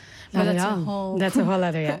background. Not at all. That's a whole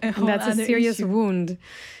other, and that's a serious wound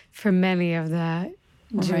for many of the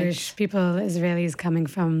Jewish people, Israelis coming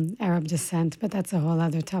from Arab descent, but that's a whole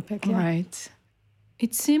other topic. Yeah. Right.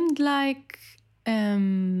 It seemed like a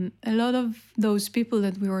lot of those people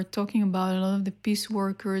that we were talking about, a lot of the peace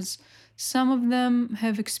workers, some of them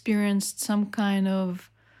have experienced some kind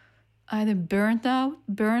of either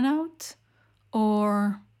burnout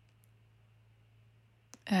or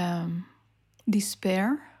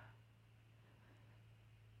despair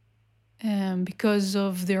because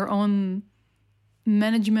of their own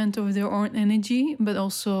management of their own energy, but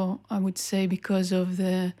also, I would say, because of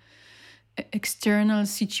the external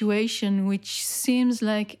situation, which seems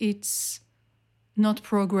like it's not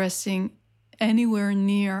progressing anywhere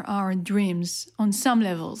near our dreams on some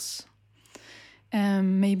levels.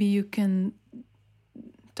 Maybe you can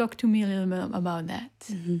talk to me a little bit about that.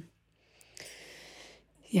 Mm-hmm.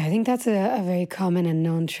 Yeah, I think that's a very common and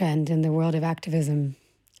known trend in the world of activism.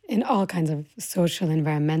 In all kinds of social,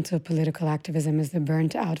 environmental, political activism is the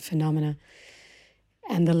burnt out phenomena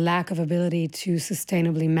and the lack of ability to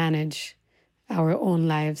sustainably manage our own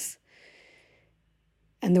lives.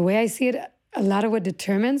 And the way I see it, a lot of what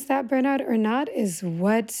determines that burnout or not is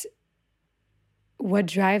what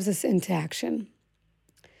drives us into action.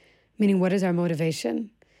 Meaning, what is our motivation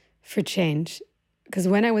for change? Because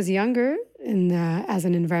when I was younger, as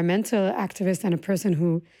an environmental activist and a person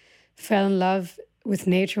who fell in love with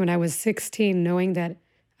nature when I was 16, knowing that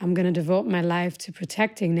I'm going to devote my life to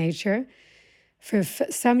protecting nature, for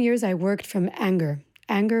some years I worked from anger.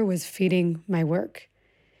 Anger was feeding my work.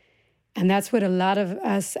 And that's what a lot of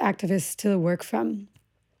us activists still work from.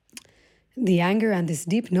 The anger and this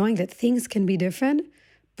deep knowing that things can be different,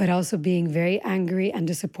 but also being very angry and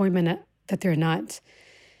disappointment that they're not.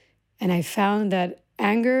 And I found that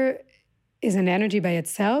anger is an energy by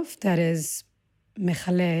itself that is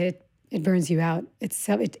mechaleh. It burns you out.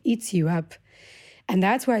 It eats you up. And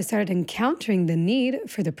that's where I started encountering the need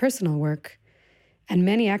for the personal work. And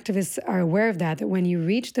many activists are aware of that when you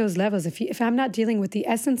reach those levels, if I'm not dealing with the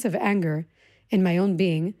essence of anger in my own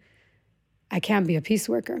being, I can't be a peace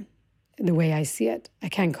worker the way I see it. I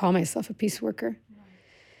can't call myself a peace worker.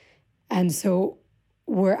 And so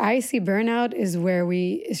where I see burnout is where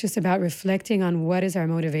it's just about reflecting on what is our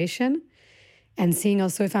motivation and seeing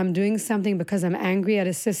also if I'm doing something because I'm angry at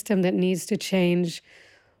a system that needs to change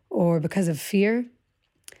or because of fear,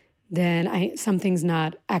 then something's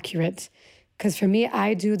not accurate. Because for me,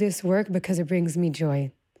 I do this work because it brings me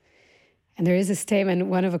joy. And there is a statement,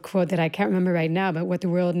 one of a quote that I can't remember right now, but what the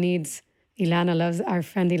world needs, our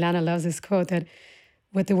friend Ilana loves this quote, that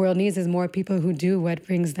what the world needs is more people who do what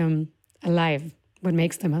brings them alive, what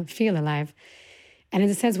makes them feel alive. And in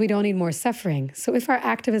a sense, we don't need more suffering. So if our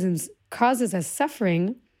activism causes us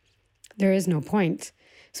suffering, there is no point.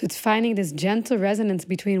 So it's finding this gentle resonance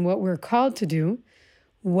between what we're called to do,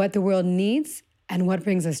 what the world needs, and what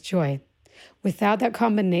brings us joy. Without that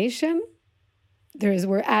combination,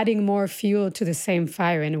 we're adding more fuel to the same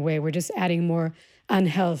fire in a way. We're just adding more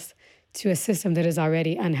unhealth to a system that is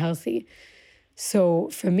already unhealthy. So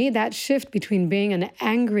for me, that shift between being an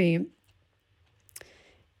angry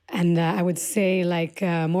and I would say like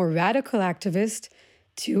a more radical activist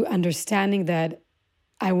to understanding that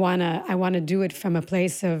I wanna do it from a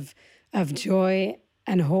place of joy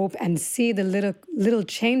and hope and see the little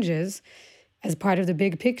changes as part of the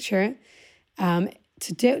big picture.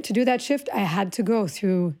 To do that shift, I had to go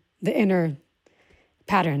through the inner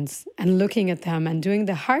patterns and looking at them and doing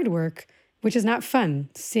the hard work, which is not fun,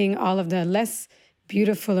 seeing all of the less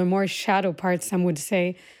beautiful or more shadow parts, some would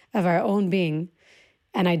say, of our own being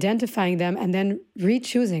and identifying them and then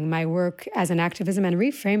re-choosing my work as an activism and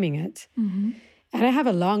reframing it. Mm-hmm. And I have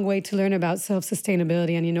a long way to learn about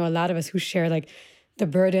self-sustainability. And, a lot of us who share like the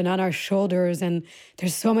burden on our shoulders and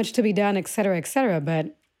there's so much to be done, et cetera, et cetera.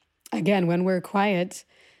 But again, when we're quiet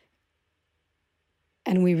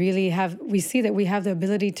and we see that we have the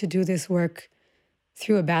ability to do this work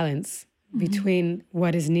through a balance between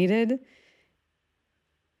what is needed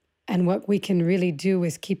and what we can really do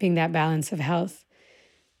with keeping that balance of health.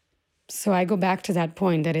 So I go back to that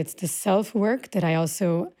point that it's the self-work that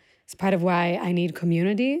it's part of why I need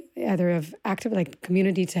community, either of active, like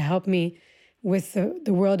community to help me with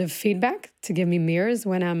the world of feedback, to give me mirrors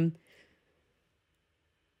when I'm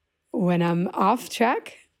off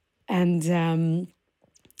track, and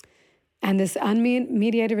this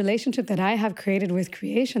unmediated relationship that I have created with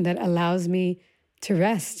creation that allows me to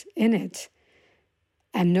rest in it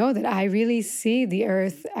and know that I really see the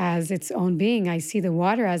earth as its own being. I see the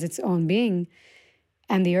water as its own being,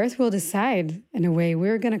 and the earth will decide in a way.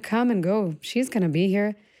 We're going to come and go. She's going to be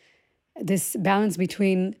here. This balance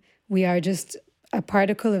between we are just a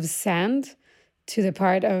particle of sand to the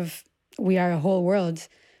part of we are a whole world.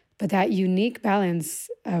 But that unique balance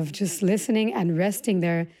of just listening and resting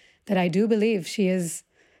there, that I do believe she is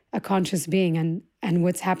a conscious being and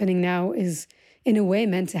what's happening now is in a way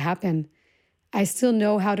meant to happen. I still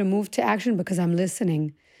know how to move to action because I'm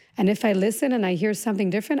listening. And if I listen and I hear something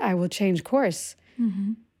different, I will change course.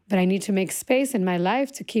 Mm-hmm. But I need to make space in my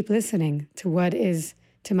life to keep listening to what is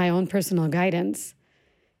to my own personal guidance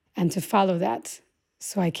and to follow that.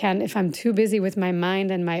 So I can, if I'm too busy with my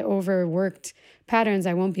mind and my overworked patterns,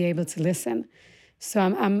 I won't be able to listen. So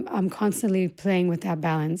I'm constantly playing with that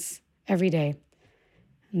balance every day.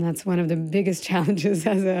 And that's one of the biggest challenges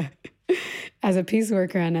as a peace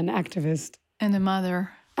worker and an activist. And a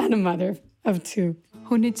mother. And a mother of two.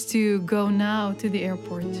 Who needs to go now to the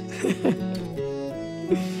airport.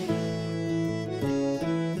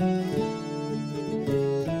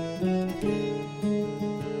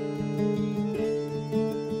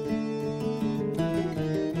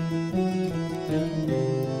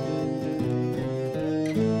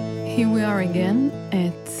 Here we are again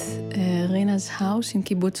at Rina's house in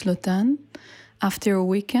Kibbutz Lotan after a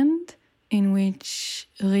weekend in which,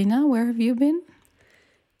 Rina, where have you been?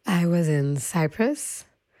 I was in Cyprus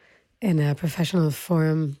in a professional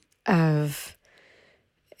forum of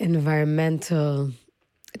environmental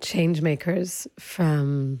change makers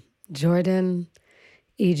from Jordan,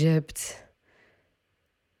 Egypt,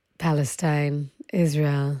 Palestine,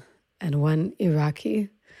 Israel, and one Iraqi.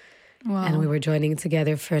 Wow. And we were joining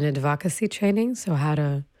together for an advocacy training, so how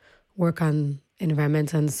to work on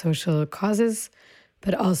environmental and social causes,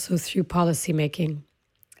 but also through policy making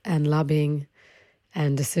and lobbying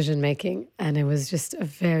and decision making. And it was just a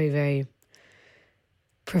very, very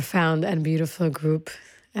profound and beautiful group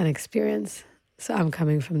and experience. So I'm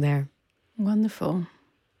coming from there. Wonderful.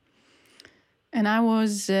 And I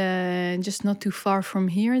was just not too far from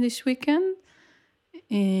here this weekend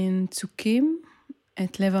in Tzukim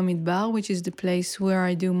at Lev HaMidbar, which is the place where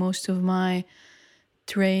I do most of my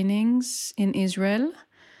trainings in Israel.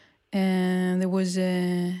 And there was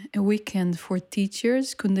a weekend for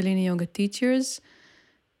teachers, Kundalini Yoga teachers,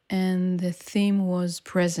 and the theme was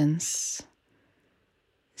presence.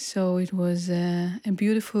 So it was a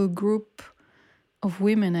beautiful group of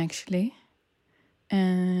women, actually.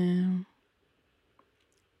 And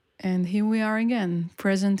here we are again,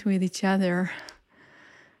 present with each other.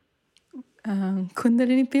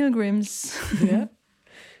 Kundalini pilgrims. Yeah.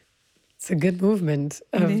 It's a good movement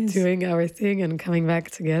of doing our thing and coming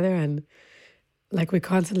back together. And like we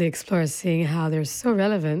constantly explore, seeing how they're so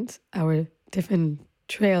relevant, our different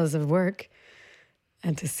trails of work,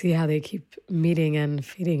 and to see how they keep meeting and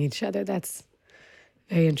feeding each other. That's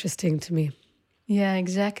very interesting to me. Yeah,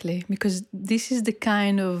 exactly. Because this is the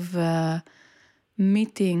kind of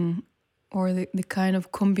meeting or the kind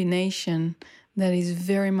of combination that is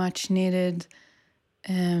very much needed.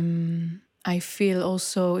 I feel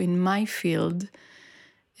also in my field,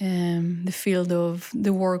 the field of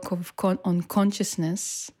the work of on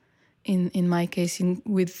consciousness, in my case,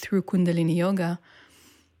 through Kundalini Yoga.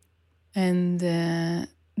 And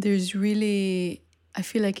there's really, I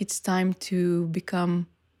feel like it's time to become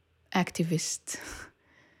activist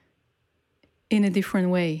in a different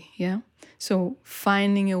way, yeah? So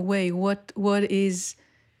finding a way, what is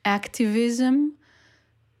activism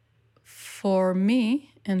for me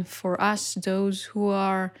and for us, those who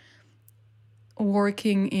are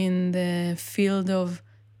working in the field of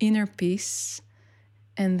inner peace,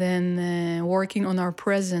 and then working on our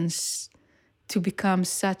presence to become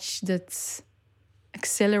such that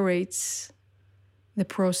accelerates the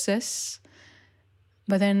process.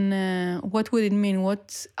 But then what would it mean?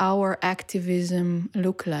 What our activism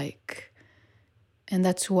look like? And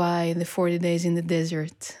that's why the 40 Days in the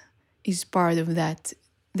Desert is part of that.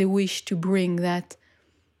 The wish to bring that,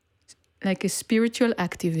 like a spiritual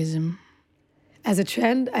activism. As a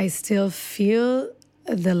trend, I still feel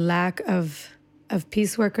the lack of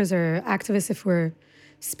peace workers or activists. If we're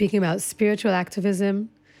speaking about spiritual activism,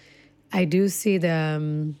 I do see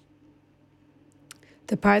the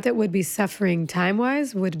part that would be suffering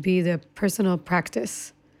time-wise would be the personal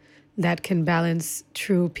practice that can balance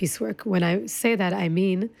true peace work. When I say that, I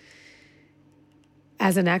mean,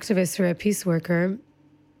 as an activist or a peace worker,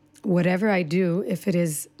 whatever I do, if it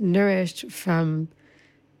is nourished from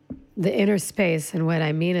the inner space, and what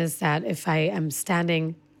I mean is that if I am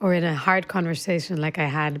standing or in a hard conversation like I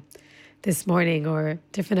had this morning or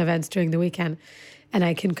different events during the weekend, and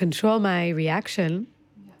I can control my reaction,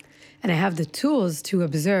 and I have the tools to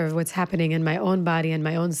observe what's happening in my own body and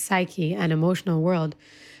my own psyche and emotional world,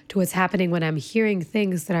 to what's happening when I'm hearing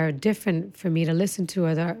things that are different for me to listen to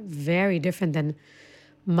or that are very different than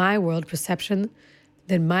my world perception,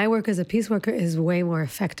 then my work as a peace worker is way more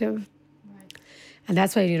effective. Right. And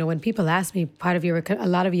that's why, when people ask me, a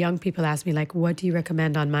lot of young people ask me, like, what do you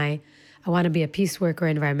recommend I want to be a peace worker,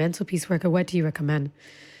 environmental peace worker, what do you recommend?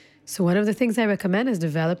 So one of the things I recommend is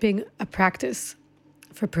developing a practice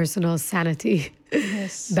for personal sanity,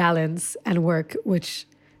 yes, balance, and work, which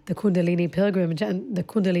the Kundalini pilgrimage and the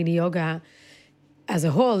Kundalini yoga as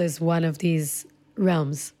a whole is one of these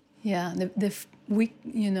realms. Yeah, in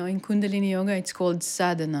Kundalini yoga, it's called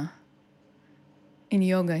sadhana. In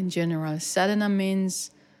yoga in general, sadhana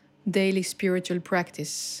means daily spiritual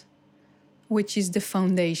practice, which is the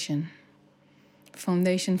foundation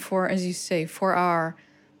for, as you say, for our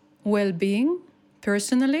well-being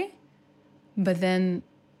personally, but then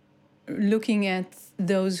looking at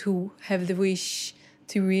those who have the wish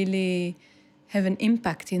to really have an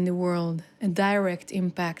impact in the world, a direct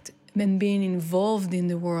impact, and being involved in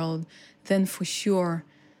the world, then for sure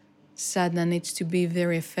sadhana needs to be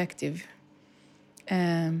very effective.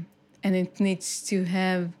 And it needs to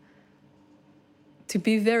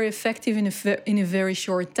be very effective in a very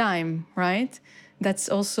short time, right? That's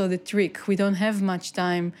also the trick. We don't have much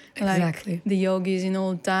time. Exactly. Like the yogis in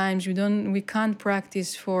old times, we can't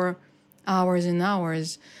practice for hours and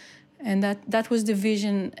hours. And that was the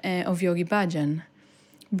vision of Yogi Bhajan,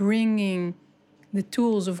 bringing the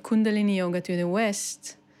tools of Kundalini Yoga to the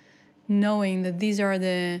West, knowing that these are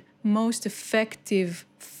the most effective,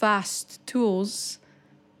 fast tools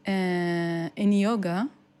in yoga,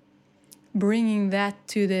 bringing that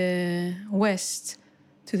to the West,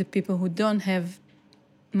 to the people who don't have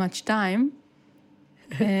much time,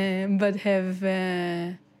 but have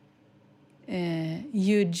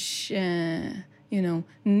huge,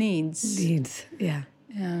 needs. Needs, yeah.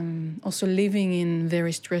 Also living in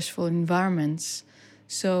very stressful environments.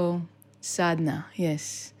 So sadhana,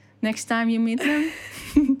 yes. Next time you meet them,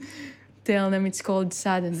 tell them it's called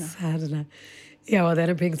sadhana. Sadhana. Yeah, well, then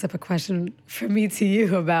it brings up a question for me to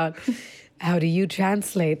you about how do you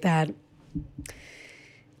translate that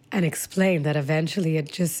and explain that eventually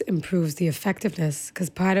it just improves the effectiveness? Because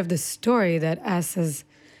part of the story that us as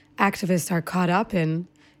activists are caught up in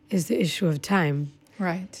is the issue of time.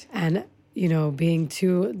 Right. And,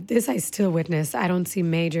 this I still witness. I don't see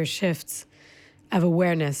major shifts of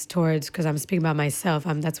awareness towards, because I'm speaking about myself,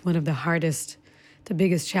 that's one of the hardest the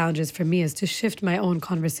biggest challenges for me is to shift my own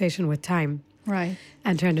conversation with time. Right.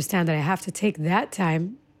 And to understand that I have to take that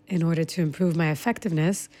time in order to improve my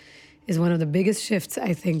effectiveness is one of the biggest shifts,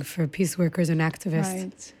 I think, for peace workers and activists.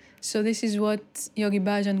 Right. So this is what Yogi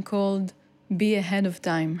Bhajan called be ahead of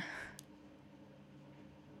time.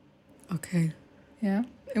 Okay. Yeah.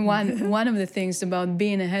 And one of the things about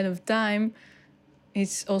being ahead of time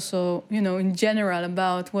is also, in general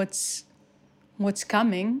about what's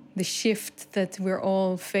coming, the shift that we're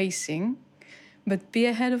all facing. But be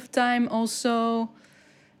ahead of time also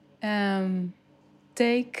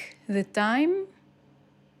take the time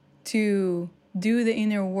to do the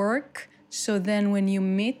inner work, so then when you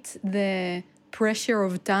meet the pressure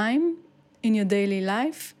of time in your daily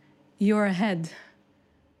life, you're ahead.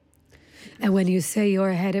 And when you say you're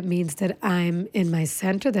ahead, it means that I'm in my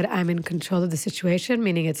center, that I'm in control of the situation,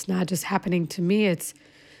 meaning it's not just happening to me, it's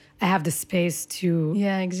I have the space to...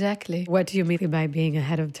 Yeah, exactly. What do you mean by being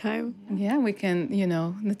ahead of time? Yeah, we can,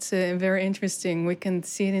 that's very interesting. We can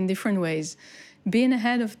see it in different ways. Being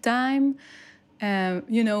ahead of time, as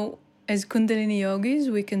Kundalini yogis,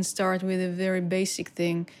 we can start with a very basic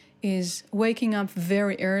thing, is waking up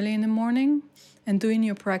very early in the morning and doing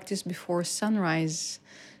your practice before sunrise.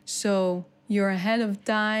 So you're ahead of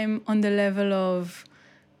time on the level of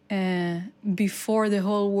before the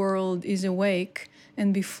whole world is awake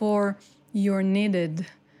and before you're needed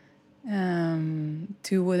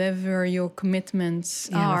to whatever your commitments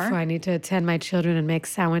are. Before I need to attend my children and make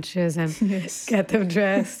sandwiches and get them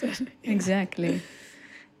dressed. Exactly.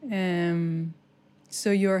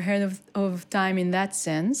 So you're ahead of time in that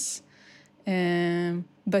sense.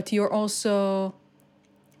 But you're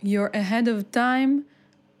ahead of time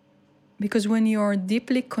because when you're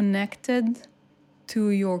deeply connected to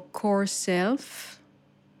your core self,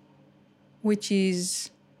 which is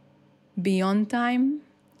beyond time,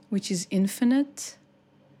 which is infinite,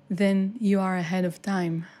 then you are ahead of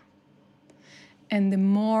time. And the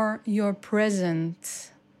more you're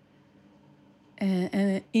present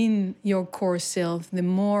in your core self, the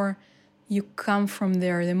more you come from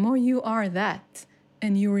there, the more you are that,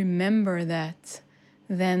 and you remember that,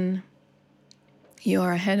 then you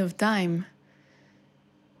are ahead of time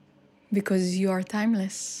because you are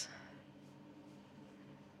timeless.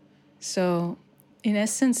 So, in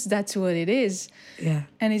essence, that's what it is. Yeah.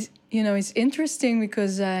 And it's interesting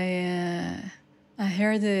because I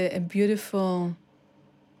heard a beautiful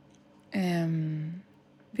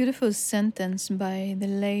sentence by the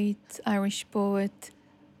late Irish poet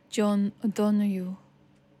John O'Donoghue,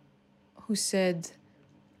 who said,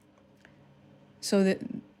 so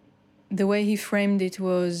the way he framed it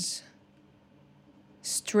was,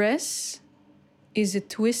 stress is a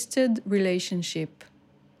twisted relationship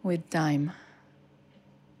with time.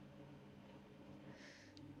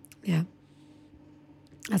 Yeah.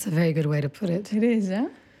 That's a very good way to put it. It is, huh?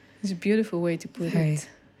 It's a beautiful way to put it.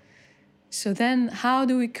 So then how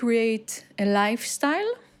do we create a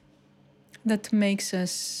lifestyle that makes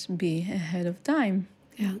us be ahead of time?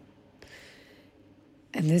 Yeah.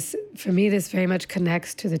 And this, for me, this very much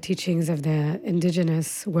connects to the teachings of the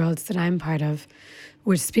indigenous worlds that I'm part of,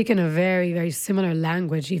 which speak in a very, very similar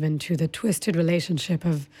language even to the twisted relationship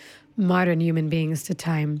of modern human beings to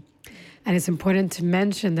time. And it's important to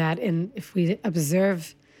mention that if we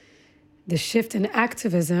observe the shift in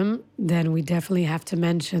activism, then we definitely have to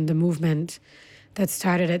mention the movement that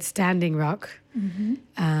started at Standing Rock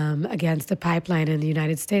against the pipeline in the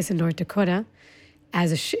United States and North Dakota.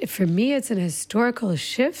 For me, it's an historical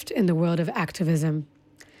shift in the world of activism.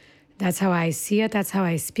 That's how I see it. That's how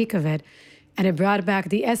I speak of it. And it brought back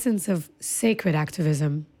the essence of sacred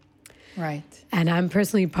activism. Right. And I'm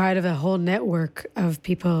personally part of a whole network of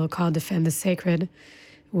people called Defend the Sacred,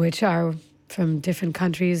 which are from different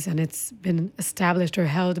countries, and it's been established or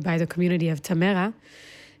held by the community of Tamera.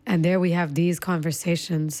 And there we have these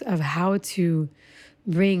conversations of how to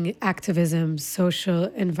bring activism, social,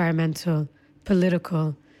 environmental,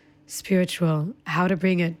 political, spiritual, how to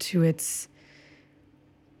bring it to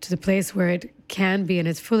the place where it can be in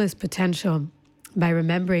its fullest potential by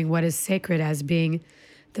remembering what is sacred as being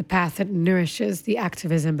the path that nourishes the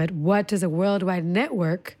activism. But what does a worldwide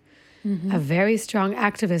network of very strong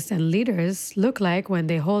activists and leaders look like when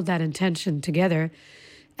they hold that intention together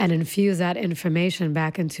and infuse that information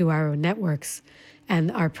back into our networks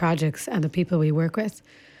and our projects and the people we work with?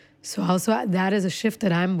 So also that is a shift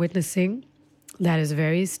that I'm witnessing that is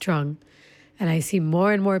very strong. And I see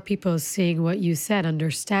more and more people seeing what you said,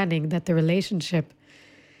 understanding that the relationship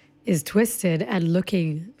is twisted and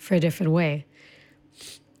looking for a different way.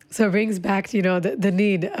 So it brings back, the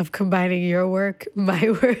need of combining your work,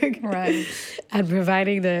 my work, Right. and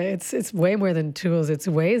providing it's way more than tools. It's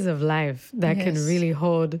ways of life that can Yes. really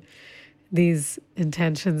hold these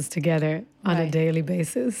intentions together on a Right. daily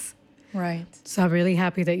basis. Right. So I'm really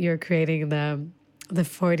happy that you're creating the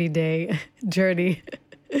 40-day journey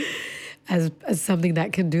as something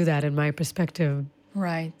that can do that in my perspective.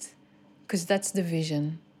 Right. Because that's the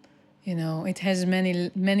vision. It has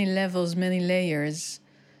many levels, many layers.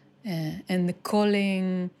 And the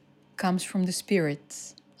calling comes from the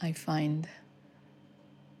spirit, I find.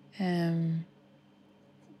 To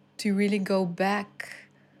really go back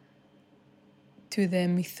to the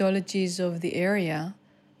mythologies of the area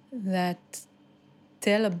that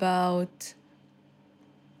tell about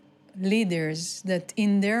leaders that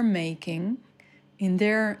in their making, in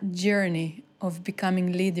their journey of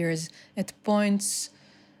becoming leaders at points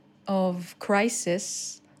of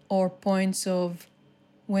crisis or points of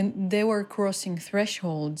when they were crossing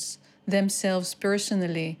thresholds themselves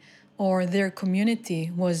personally, or their community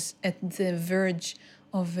was at the verge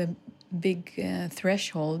of a big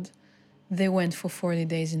threshold, they went for 40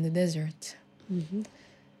 days in the desert. Mm-hmm.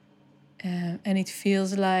 And it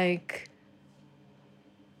feels like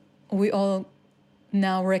we all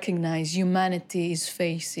now recognize humanity is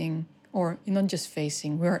facing, or not just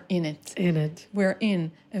facing, we're in it. In it. We're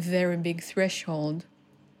in a very big threshold.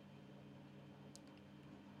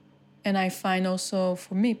 And I find also,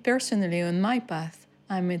 for me personally, on my path,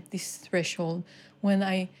 I'm at this threshold when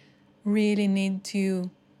I really need to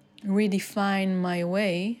redefine my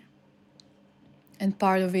way. And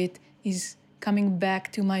part of it is coming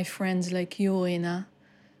back to my friends like you, Rina,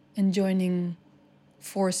 and joining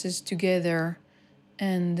forces together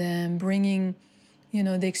and bringing,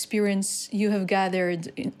 the experience you have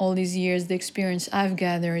gathered in all these years, the experience I've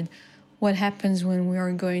gathered, what happens when we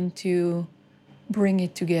are going to bring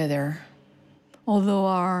it together.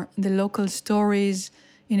 Although the local stories,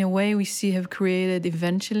 in a way, we see have created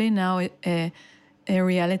eventually now a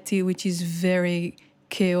reality which is very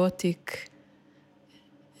chaotic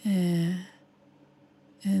and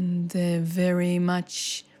very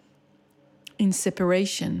much in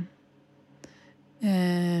separation.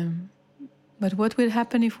 But what will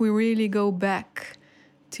happen if we really go back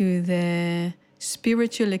to the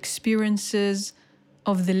spiritual experiences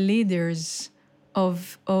of the leaders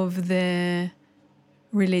of the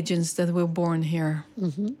religions that were born here?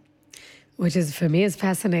 Mm-hmm. Which is, for me, is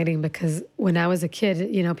fascinating because when I was a kid,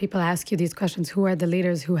 people ask you these questions: who are the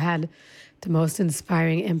leaders who had the most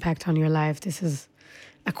inspiring impact on your life? This is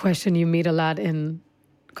a question you meet a lot in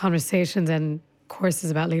conversations and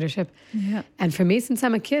courses about leadership. Yeah. And for me, since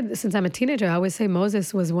I'm a teenager, I always say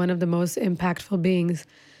Moses was one of the most impactful beings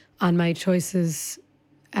on my choices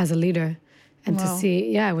as a leader. And Wow. to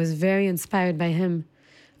see, I was very inspired by him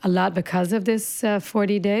a lot because of this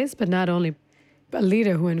 40 days, but not only. A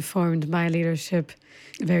leader who informed my leadership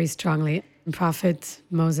very strongly. Prophet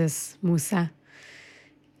Moses, Musa,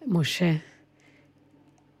 Moshe.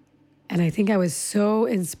 And I think I was so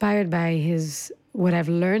inspired by what I've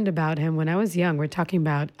learned about him when I was young. We're talking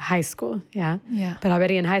about high school, yeah? Yeah. But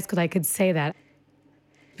already in high school, I could say that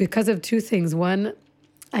because of two things. One,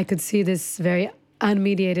 I could see this very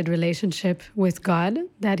unmediated relationship with God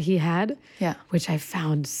that he had, which I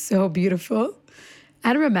found so beautiful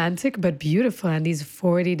and romantic, but beautiful. And these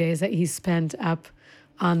 40 days that he spent up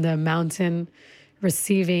on the mountain,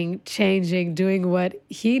 receiving, changing, doing what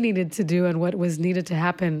he needed to do and what was needed to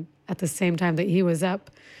happen at the same time that he was up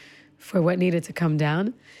for what needed to come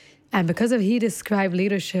down. And because he described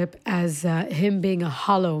leadership as him being a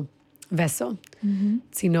hollow vessel,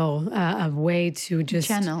 tzino, a way to just...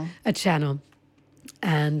 A channel.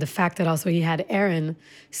 And the fact that also he had Aaron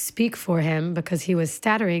speak for him because he was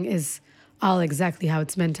stuttering is all exactly how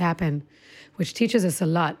it's meant to happen, which teaches us a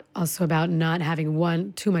lot also about not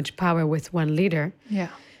having too much power with one leader. Yeah.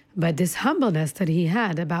 But this humbleness that he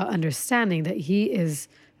had about understanding that he is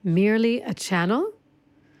merely a channel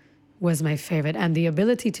was my favorite. And the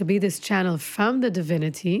ability to be this channel from the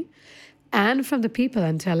divinity and from the people,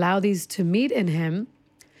 and to allow these to meet in him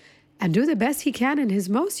and do the best he can in his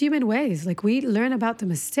most human ways. Like, we learn about the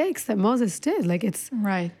mistakes that Moses did. Like, it's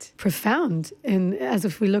right. Profound, as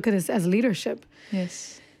if we look at this as leadership.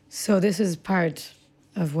 Yes. So this is part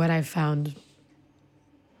of what I found.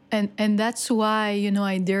 And that's why,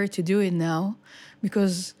 I dare to do it now,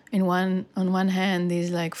 because on one hand, is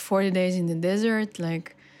like 40 days in the desert.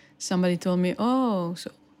 Like, somebody told me, oh,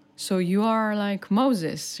 so you are like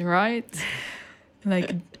Moses, right?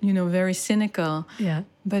 Like, very cynical. Yeah.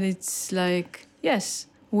 But it's like, yes,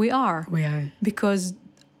 we are. We are. Because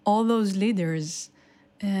all those leaders,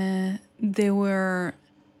 they were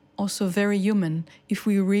also very human. If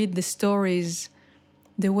we read the stories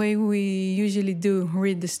the way we usually do,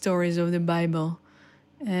 read the stories of the Bible,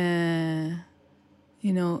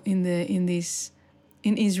 you know, in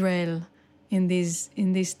Israel, in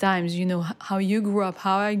these times, you know, how you grew up,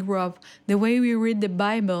 how I grew up, the way we read the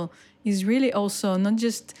Bible is really also not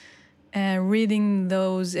just reading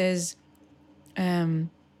those as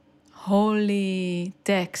holy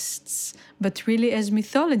texts, but really as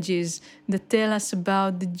mythologies that tell us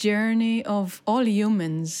about the journey of all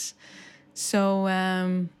humans. So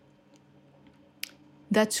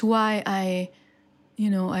that's why I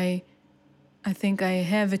think I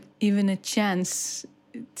have even a chance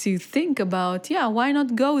to think about, why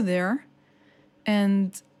not go there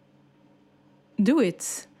and do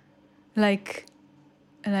it like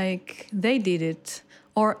they did it,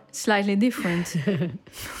 or slightly different.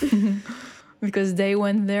 Because they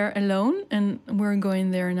went there alone and we're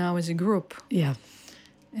going there now as a group. Yeah.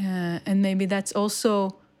 And maybe that's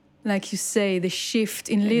also, like you say, the shift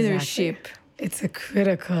in leadership. Exactly. It's a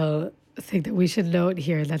critical thing that we should note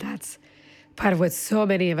here, that's part of what so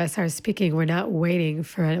many of us are speaking. We're not waiting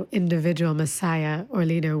for an individual messiah or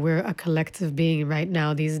leader. We're a collective being right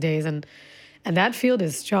now these days. And that field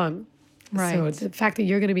is strong. Right. So the fact that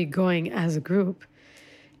you're going to be going as a group,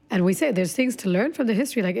 and we say there's things to learn from the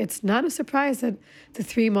history. Like, it's not a surprise that the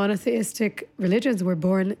three monotheistic religions were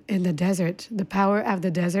born in the desert. The power of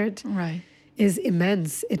the desert is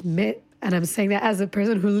immense. And I'm saying that as a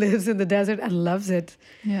person who lives in the desert and loves it.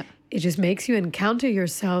 Yeah. It just makes you encounter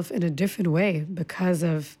yourself in a different way because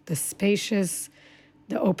of the spacious,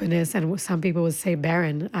 the openness, and some people would say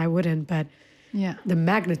barren. I wouldn't, but the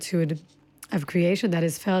magnitude of creation that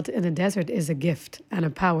is felt in the desert is a gift and a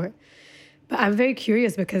power. But I'm very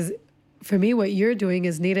curious because for me, what you're doing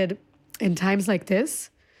is needed in times like this.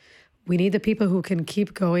 We need the people who can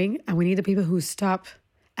keep going, and we need the people who stop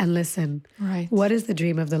and listen. Right. What is the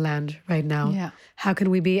dream of the land right now? Yeah. How can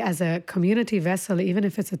we be as a community vessel, even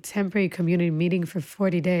if it's a temporary community meeting for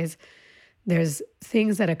 40 days, there's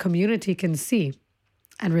things that a community can see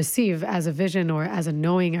and receive as a vision or as a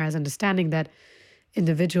knowing or as understanding that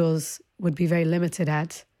individuals would be very limited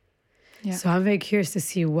at. Yeah. So I'm very curious to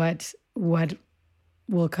see what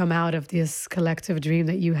will come out of this collective dream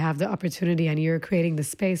that you have the opportunity and you're creating the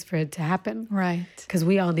space for it to happen. Right. Because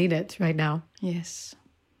we all need it right now. Yes.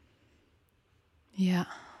 Yeah.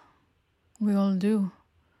 We all do.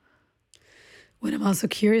 What I'm also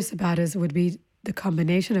curious about would be the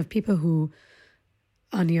combination of people who,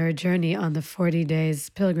 on your journey on the 40 days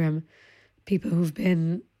pilgrim, people who've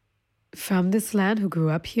been from this land, who grew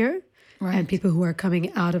up here, and people who are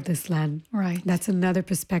coming out of this land. Right. That's another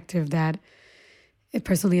perspective that,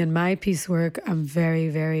 personally, in my peace work, I'm very,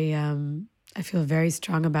 very, I feel very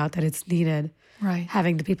strong about that it's needed. Right.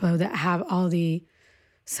 Having the people that have all the,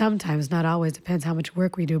 sometimes, not always, depends how much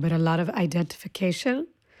work we do, but a lot of identification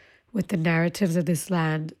with the narratives of this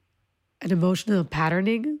land, an emotional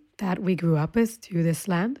patterning that we grew up with through this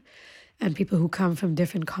land, and people who come from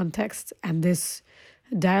different contexts. And this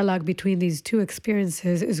dialogue between these two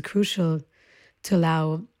experiences is crucial to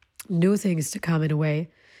allow new things to come in a way,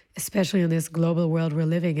 especially in this global world we're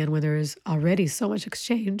living in, where there is already so much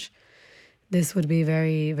exchange. This would be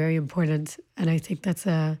very, very important. And I think that's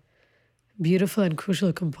a beautiful and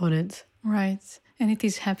crucial component. Right. And it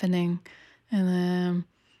is happening. And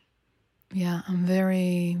I'm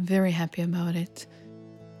very, very happy about it.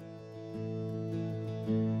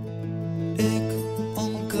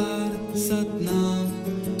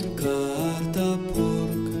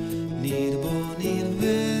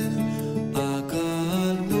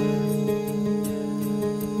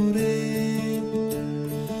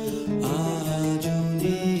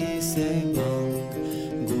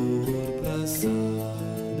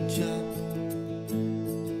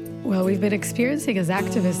 Well, we've been experiencing as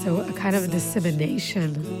activists a kind of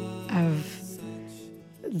dissemination of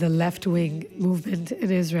the left-wing movement in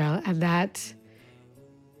Israel, and that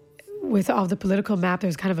with all the political map,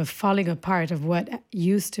 there's kind of a falling apart of what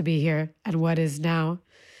used to be here and what is now.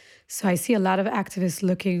 So I see a lot of activists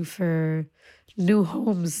looking for new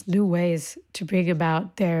homes, new ways to bring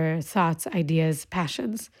about their thoughts, ideas,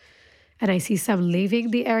 passions. And I see some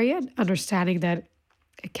leaving the area, understanding that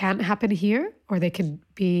it can't happen here, or they can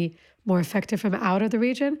be more effective from out of the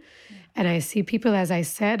region. Yeah. And I see people, as I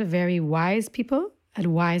said, very wise people, and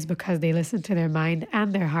wise because they listen to their mind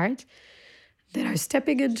and their heart, that are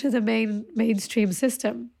stepping into the mainstream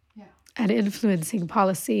system and influencing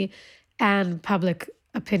policy and public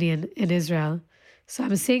opinion in Israel. So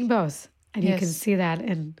I'm seeing both. And you can see that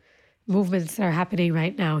in movements that are happening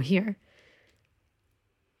right now here.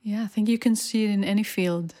 Yeah, I think you can see it in any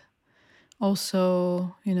field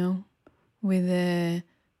also, with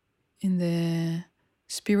in the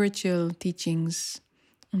spiritual teachings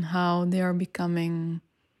on how they are becoming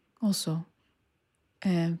also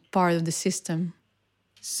part of the system.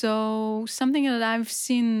 So something that I've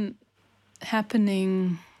seen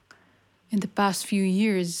happening in the past few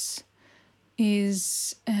years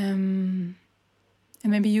is, and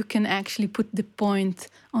maybe you can actually put the point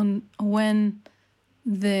on when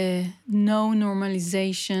the no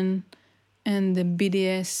normalization and the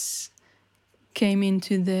BDS came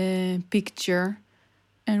into the picture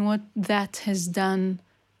and what that has done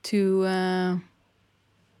to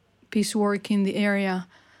peace work in the area.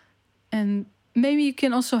 And maybe you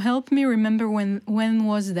can also help me remember when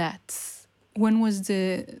was that? When was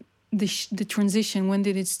the transition? When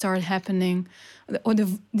did it start happening? Or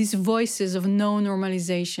these voices of no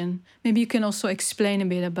normalization. Maybe you can also explain a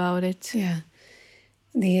bit about it. Yeah.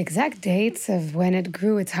 The exact dates of when it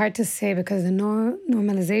grew, it's hard to say because the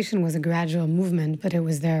normalization was a gradual movement, but it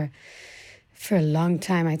was there for a long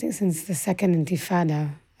time, I think since the second Intifada.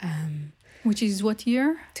 Which is what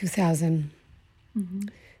year? 2000.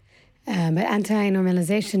 Mm-hmm. But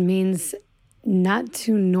anti-normalization means not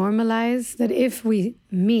to normalize that if we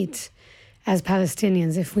meet as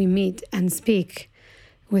Palestinians, if we meet and speak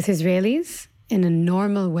with Israelis in a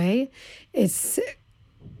normal way, it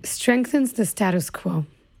strengthens the status quo.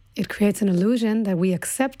 It creates an illusion that we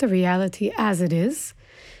accept the reality as it is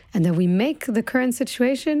and that we make the current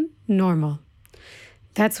situation normal.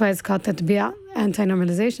 That's why it's called tatbi'a.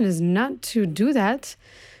 Anti-normalization is not to do that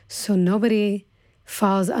so nobody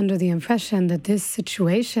falls under the impression that this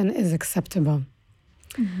situation is acceptable.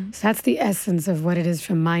 Mm-hmm. So that's the essence of what it is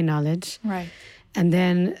from my knowledge. Right. And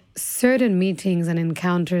then certain meetings and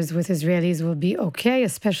encounters with Israelis will be okay,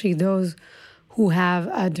 especially those who have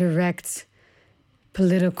a direct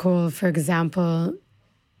political, for example,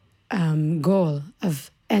 goal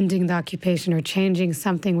of ending the occupation or changing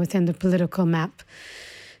something within the political map.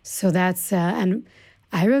 So that's, and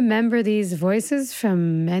I remember these voices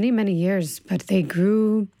from many, many years, but they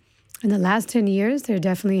grew in the last 10 years. There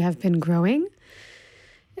definitely have been growing,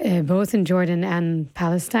 both in Jordan and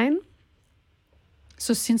Palestine.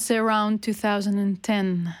 So since around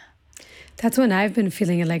 2010. That's when I've been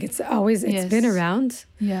feeling it. Like it's been around.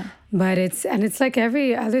 Yeah. But it's like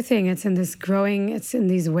every other thing. It's in this growing, it's in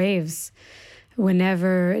these waves.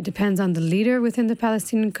 Whenever it depends on the leader within the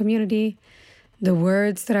Palestinian community, the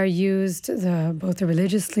words that are used, both the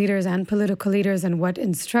religious leaders and political leaders, and what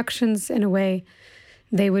instructions, in a way,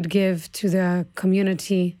 they would give to the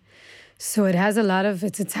community. So it has a lot of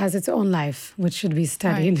it has its own life, which should be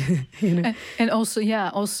studied. Right. And also,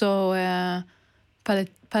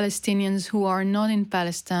 Palestinians who are not in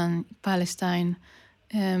Palestine,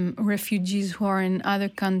 refugees who are in other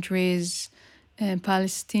countries,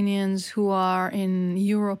 Palestinians who are in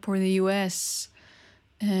Europe or the US,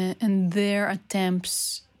 and their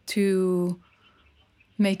attempts to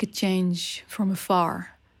make a change from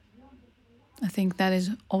afar. I think that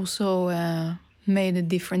is also made a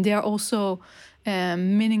difference. They are also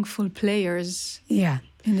meaningful players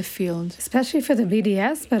in the field. Especially for the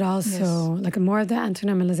BDS, but also like more of the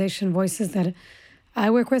anti-normalization voices that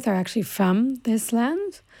I work with are actually from this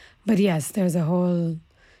land. But yes, it's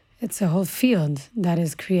a whole field that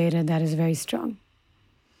is created that is very strong.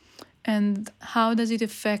 And how does it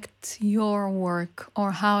affect your work,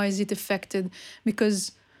 or how is it affected?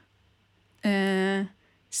 Because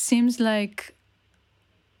seems like,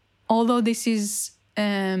 although this is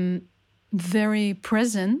very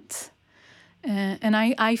present, and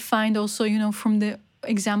I find also, from the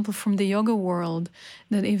example from the yoga world,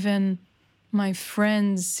 that even my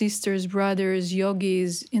friends, sisters, brothers,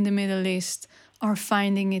 yogis in the Middle East are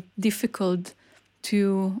finding it difficult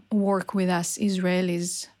to work with us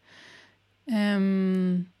Israelis.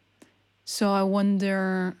 So I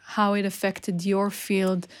wonder how it affected your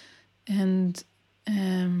field, and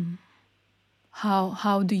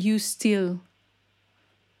how do you still,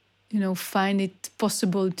 find it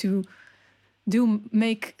possible to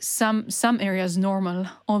make some areas normal,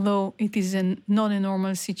 although it is not a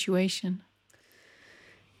normal situation?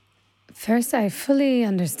 First, I fully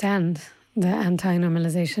understand the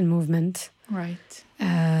anti-normalization movement. Right.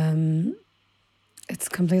 It's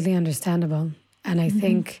completely understandable. And I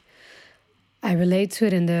think I relate to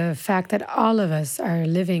it in the fact that all of us are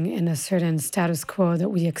living in a certain status quo that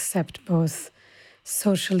we accept both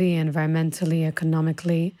socially, environmentally,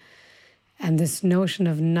 economically. And this notion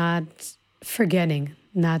of not forgetting,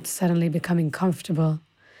 not suddenly becoming comfortable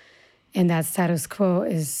in that status quo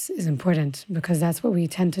is important, because that's what we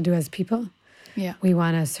tend to do as people. Yeah. We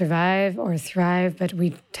want to survive or thrive, but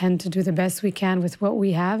we tend to do the best we can with what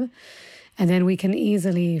we have. and then we can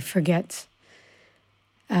easily forget.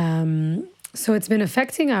 So it's been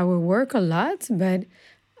affecting our work a lot, but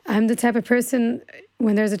I'm the type of person,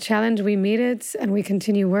 when there's a challenge, we meet it and we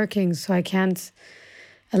continue working. So I can't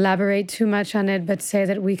elaborate too much on it, but say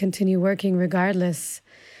that we continue working regardless.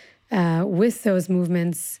 With those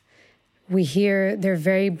movements, we hear they're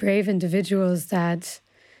very brave individuals that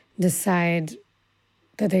decide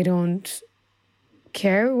that they don't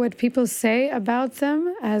care what people say about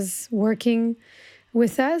them as working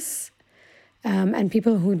with us, and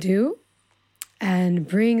people who do. And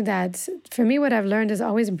bring that, for me, what I've learned is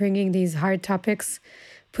always bringing these hard topics,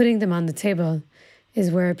 putting them on the table is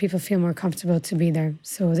where people feel more comfortable to be there.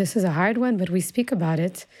 So this is a hard one, but we speak about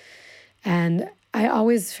it. And I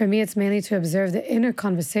always, for me, it's mainly to observe the inner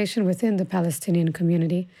conversation within the Palestinian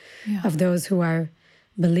community of those who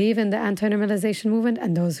believe in the anti-normalization movement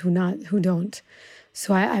and those who don't.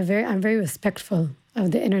 So I'm very respectful of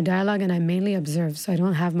the inner dialogue, and I mainly observe. So I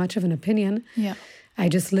don't have much of an opinion. Yeah. I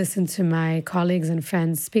just listen to my colleagues and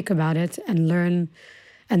friends speak about it and learn.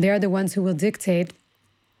 And they are the ones who will dictate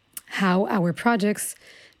how our projects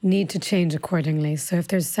need to change accordingly. So if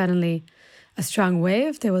there's suddenly a strong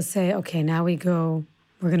wave, they will say, okay, now we're going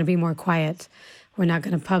to be more quiet. We're not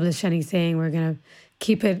going to publish anything. We're going to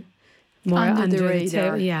keep it more under the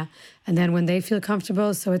radar. Yeah. And then when they feel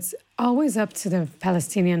comfortable, so it's always up to the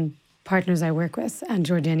Palestinian partners I work with and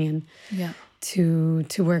Jordanian. Yeah. To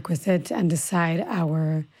work with it and decide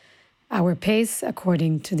our pace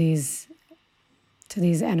according to these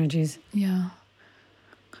energies. Yeah.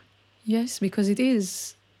 Yes, because it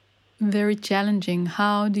is very challenging.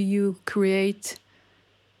 How do you create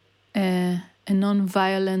a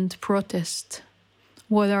non-violent protest?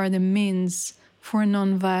 What are the means for a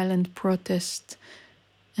non-violent protest?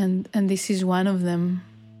 And this is one of them.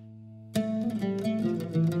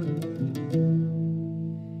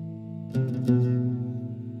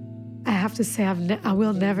 I have to say, I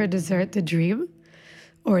will never desert the dream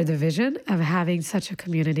or the vision of having such a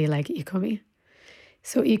community like Ecomi.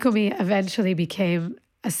 So Ecomi eventually became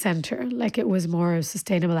a center, like it was more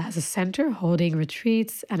sustainable as a center, holding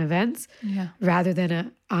retreats and events rather than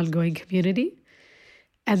an ongoing community.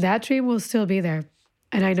 And that dream will still be there.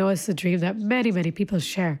 And I know it's a dream that many, many people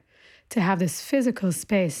share, to have this physical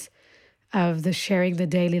space of the sharing the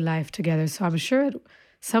daily life together. So I'm sure at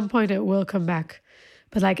some point it will come back.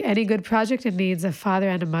 But like any good project, it needs a father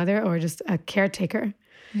and a mother or just a caretaker.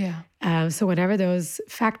 Yeah. So whenever those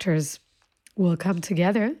factors will come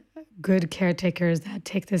together, good caretakers that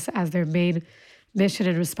take this as their main mission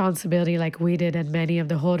and responsibility, like we did and many of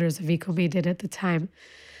the holders of Ecomi did at the time,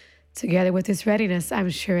 together with this readiness, I'm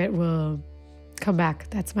sure it will come back.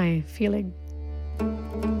 That's my feeling.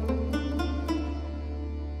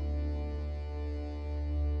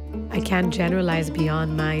 I can't generalize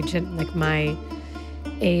beyond my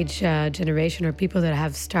age generation or people that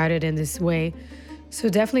have started in this way. So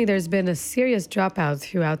definitely there's been a serious dropout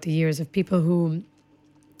throughout the years of people who,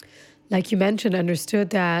 like you mentioned,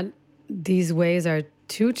 understood that these ways are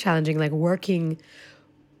too challenging, like working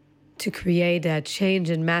to create a change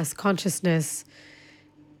in mass consciousness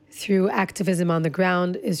through activism on the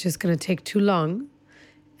ground is just going to take too long.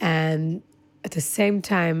 And at the same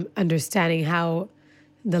time, understanding how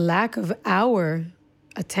the lack of our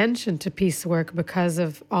attention to peace work because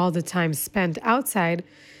of all the time spent outside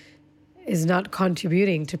is not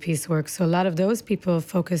contributing to peace work. So a lot of those people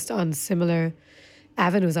focused on similar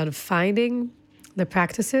avenues, on finding the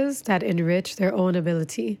practices that enrich their own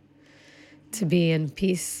ability to be in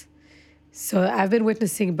peace. So I've been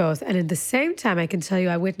witnessing both. And at the same time, I can tell you,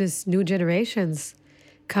 I witnessed new generations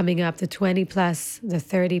coming up, the 20 plus, the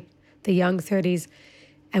 30, the young 30s.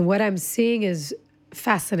 And what I'm seeing is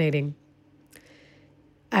fascinating.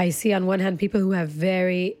 I see on one hand people who have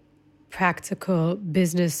very practical,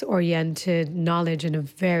 business-oriented knowledge in a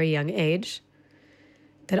very young age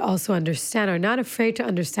that also understand, are not afraid to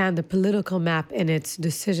understand the political map in its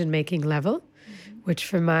decision-making level,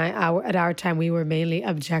 which at our time we were mainly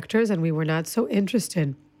objectors and we were not so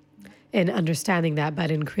interested in understanding that,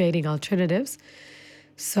 but in creating alternatives.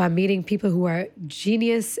 So I'm meeting people who are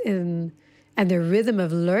genius and their rhythm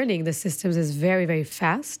of learning the systems is very, very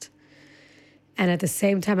fast. And at the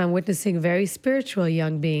same time, I'm witnessing very spiritual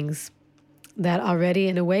young beings that already,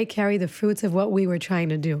 in a way, carry the fruits of what we were trying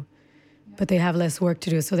to do. But they have less work to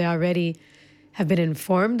do. So they already have been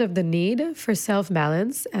informed of the need for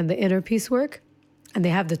self-balance and the inner peace work. And they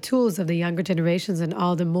have the tools of the younger generations and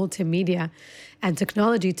all the multimedia and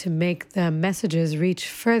technology to make the messages reach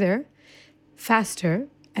further, faster,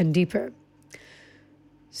 and deeper.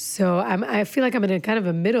 So I feel like I'm in a kind of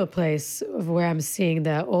a middle place of where I'm seeing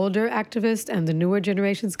the older activists and the newer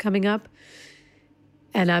generations coming up.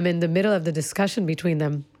 And I'm in the middle of the discussion between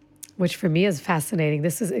them, which for me is fascinating.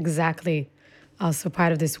 This is exactly also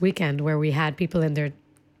part of this weekend where we had people in their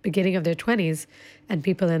beginning of their 20s and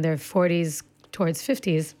people in their 40s towards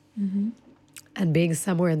 50s. Mm-hmm. And being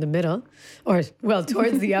somewhere in the middle, or, well,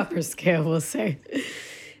 towards the upper scale, we'll say.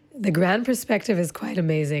 The grand perspective is quite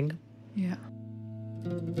amazing. Yeah.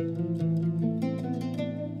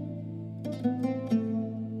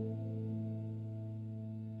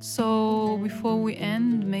 So before we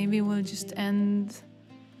end, maybe we'll just end.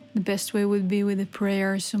 The best way would be with a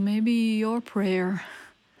prayer. So maybe your prayer.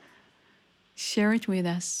 Share it with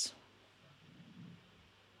us.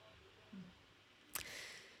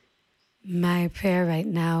 My prayer right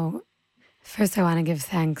now, first I want to give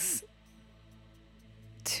thanks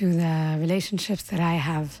to the relationships that I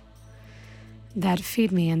have that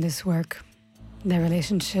feed me in this work. The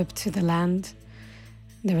relationship to the land,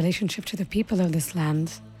 the relationship to the people of this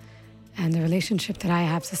land, and the relationship that I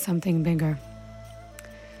have to something bigger.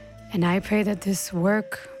 And I pray that this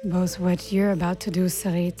work, both what you're about to do,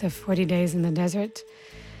 Sarit, the 40 days in the desert,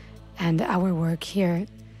 and our work here,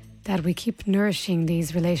 that we keep nourishing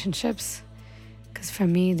these relationships. Because for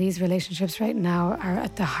me, these relationships right now are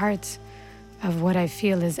at the heart of what I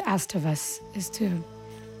feel is asked of us, is to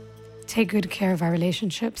take good care of our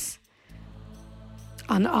relationships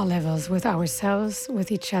on all levels, with ourselves,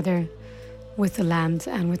 with each other, with the land,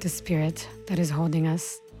 and with the spirit that is holding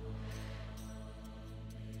us.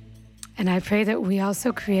 And I pray that we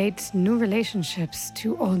also create new relationships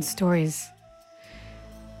to old stories.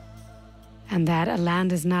 And that a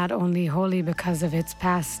land is not only holy because of its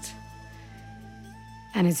past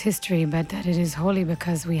and its history, but that it is holy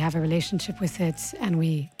because we have a relationship with it and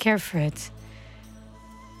we care for it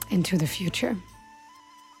into the future.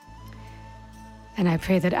 And I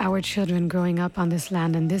pray that our children growing up on this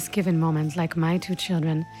land in this given moment, like my two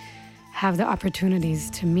children, have the opportunities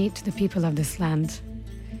to meet the people of this land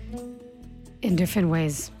in different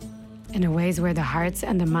ways, in a ways where the hearts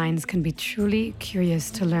and the minds can be truly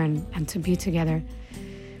curious to learn and to be together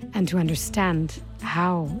and to understand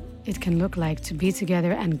how it can look like to be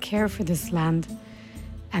together and care for this land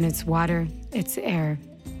and its water, its air,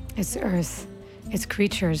 its earth, its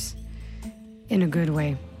creatures in a good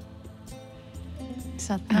way.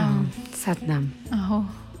 Satnam. Satnam. Aho.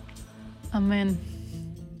 Amen.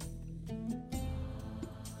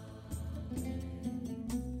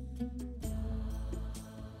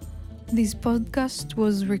 This podcast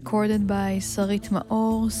was recorded by Sarit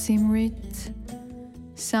Maor, Simrit.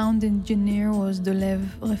 Sound engineer was Dolev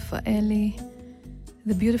Rafaeli.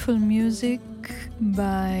 The beautiful music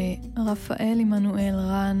by Rafael Emmanuel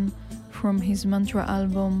Ran from his mantra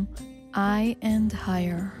album I and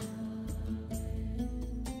Higher.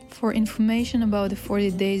 For information about the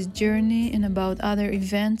 40 days journey and about other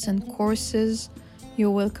events and courses,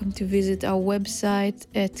 you're welcome to visit our website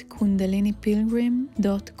at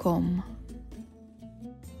kundalinipilgrim.com.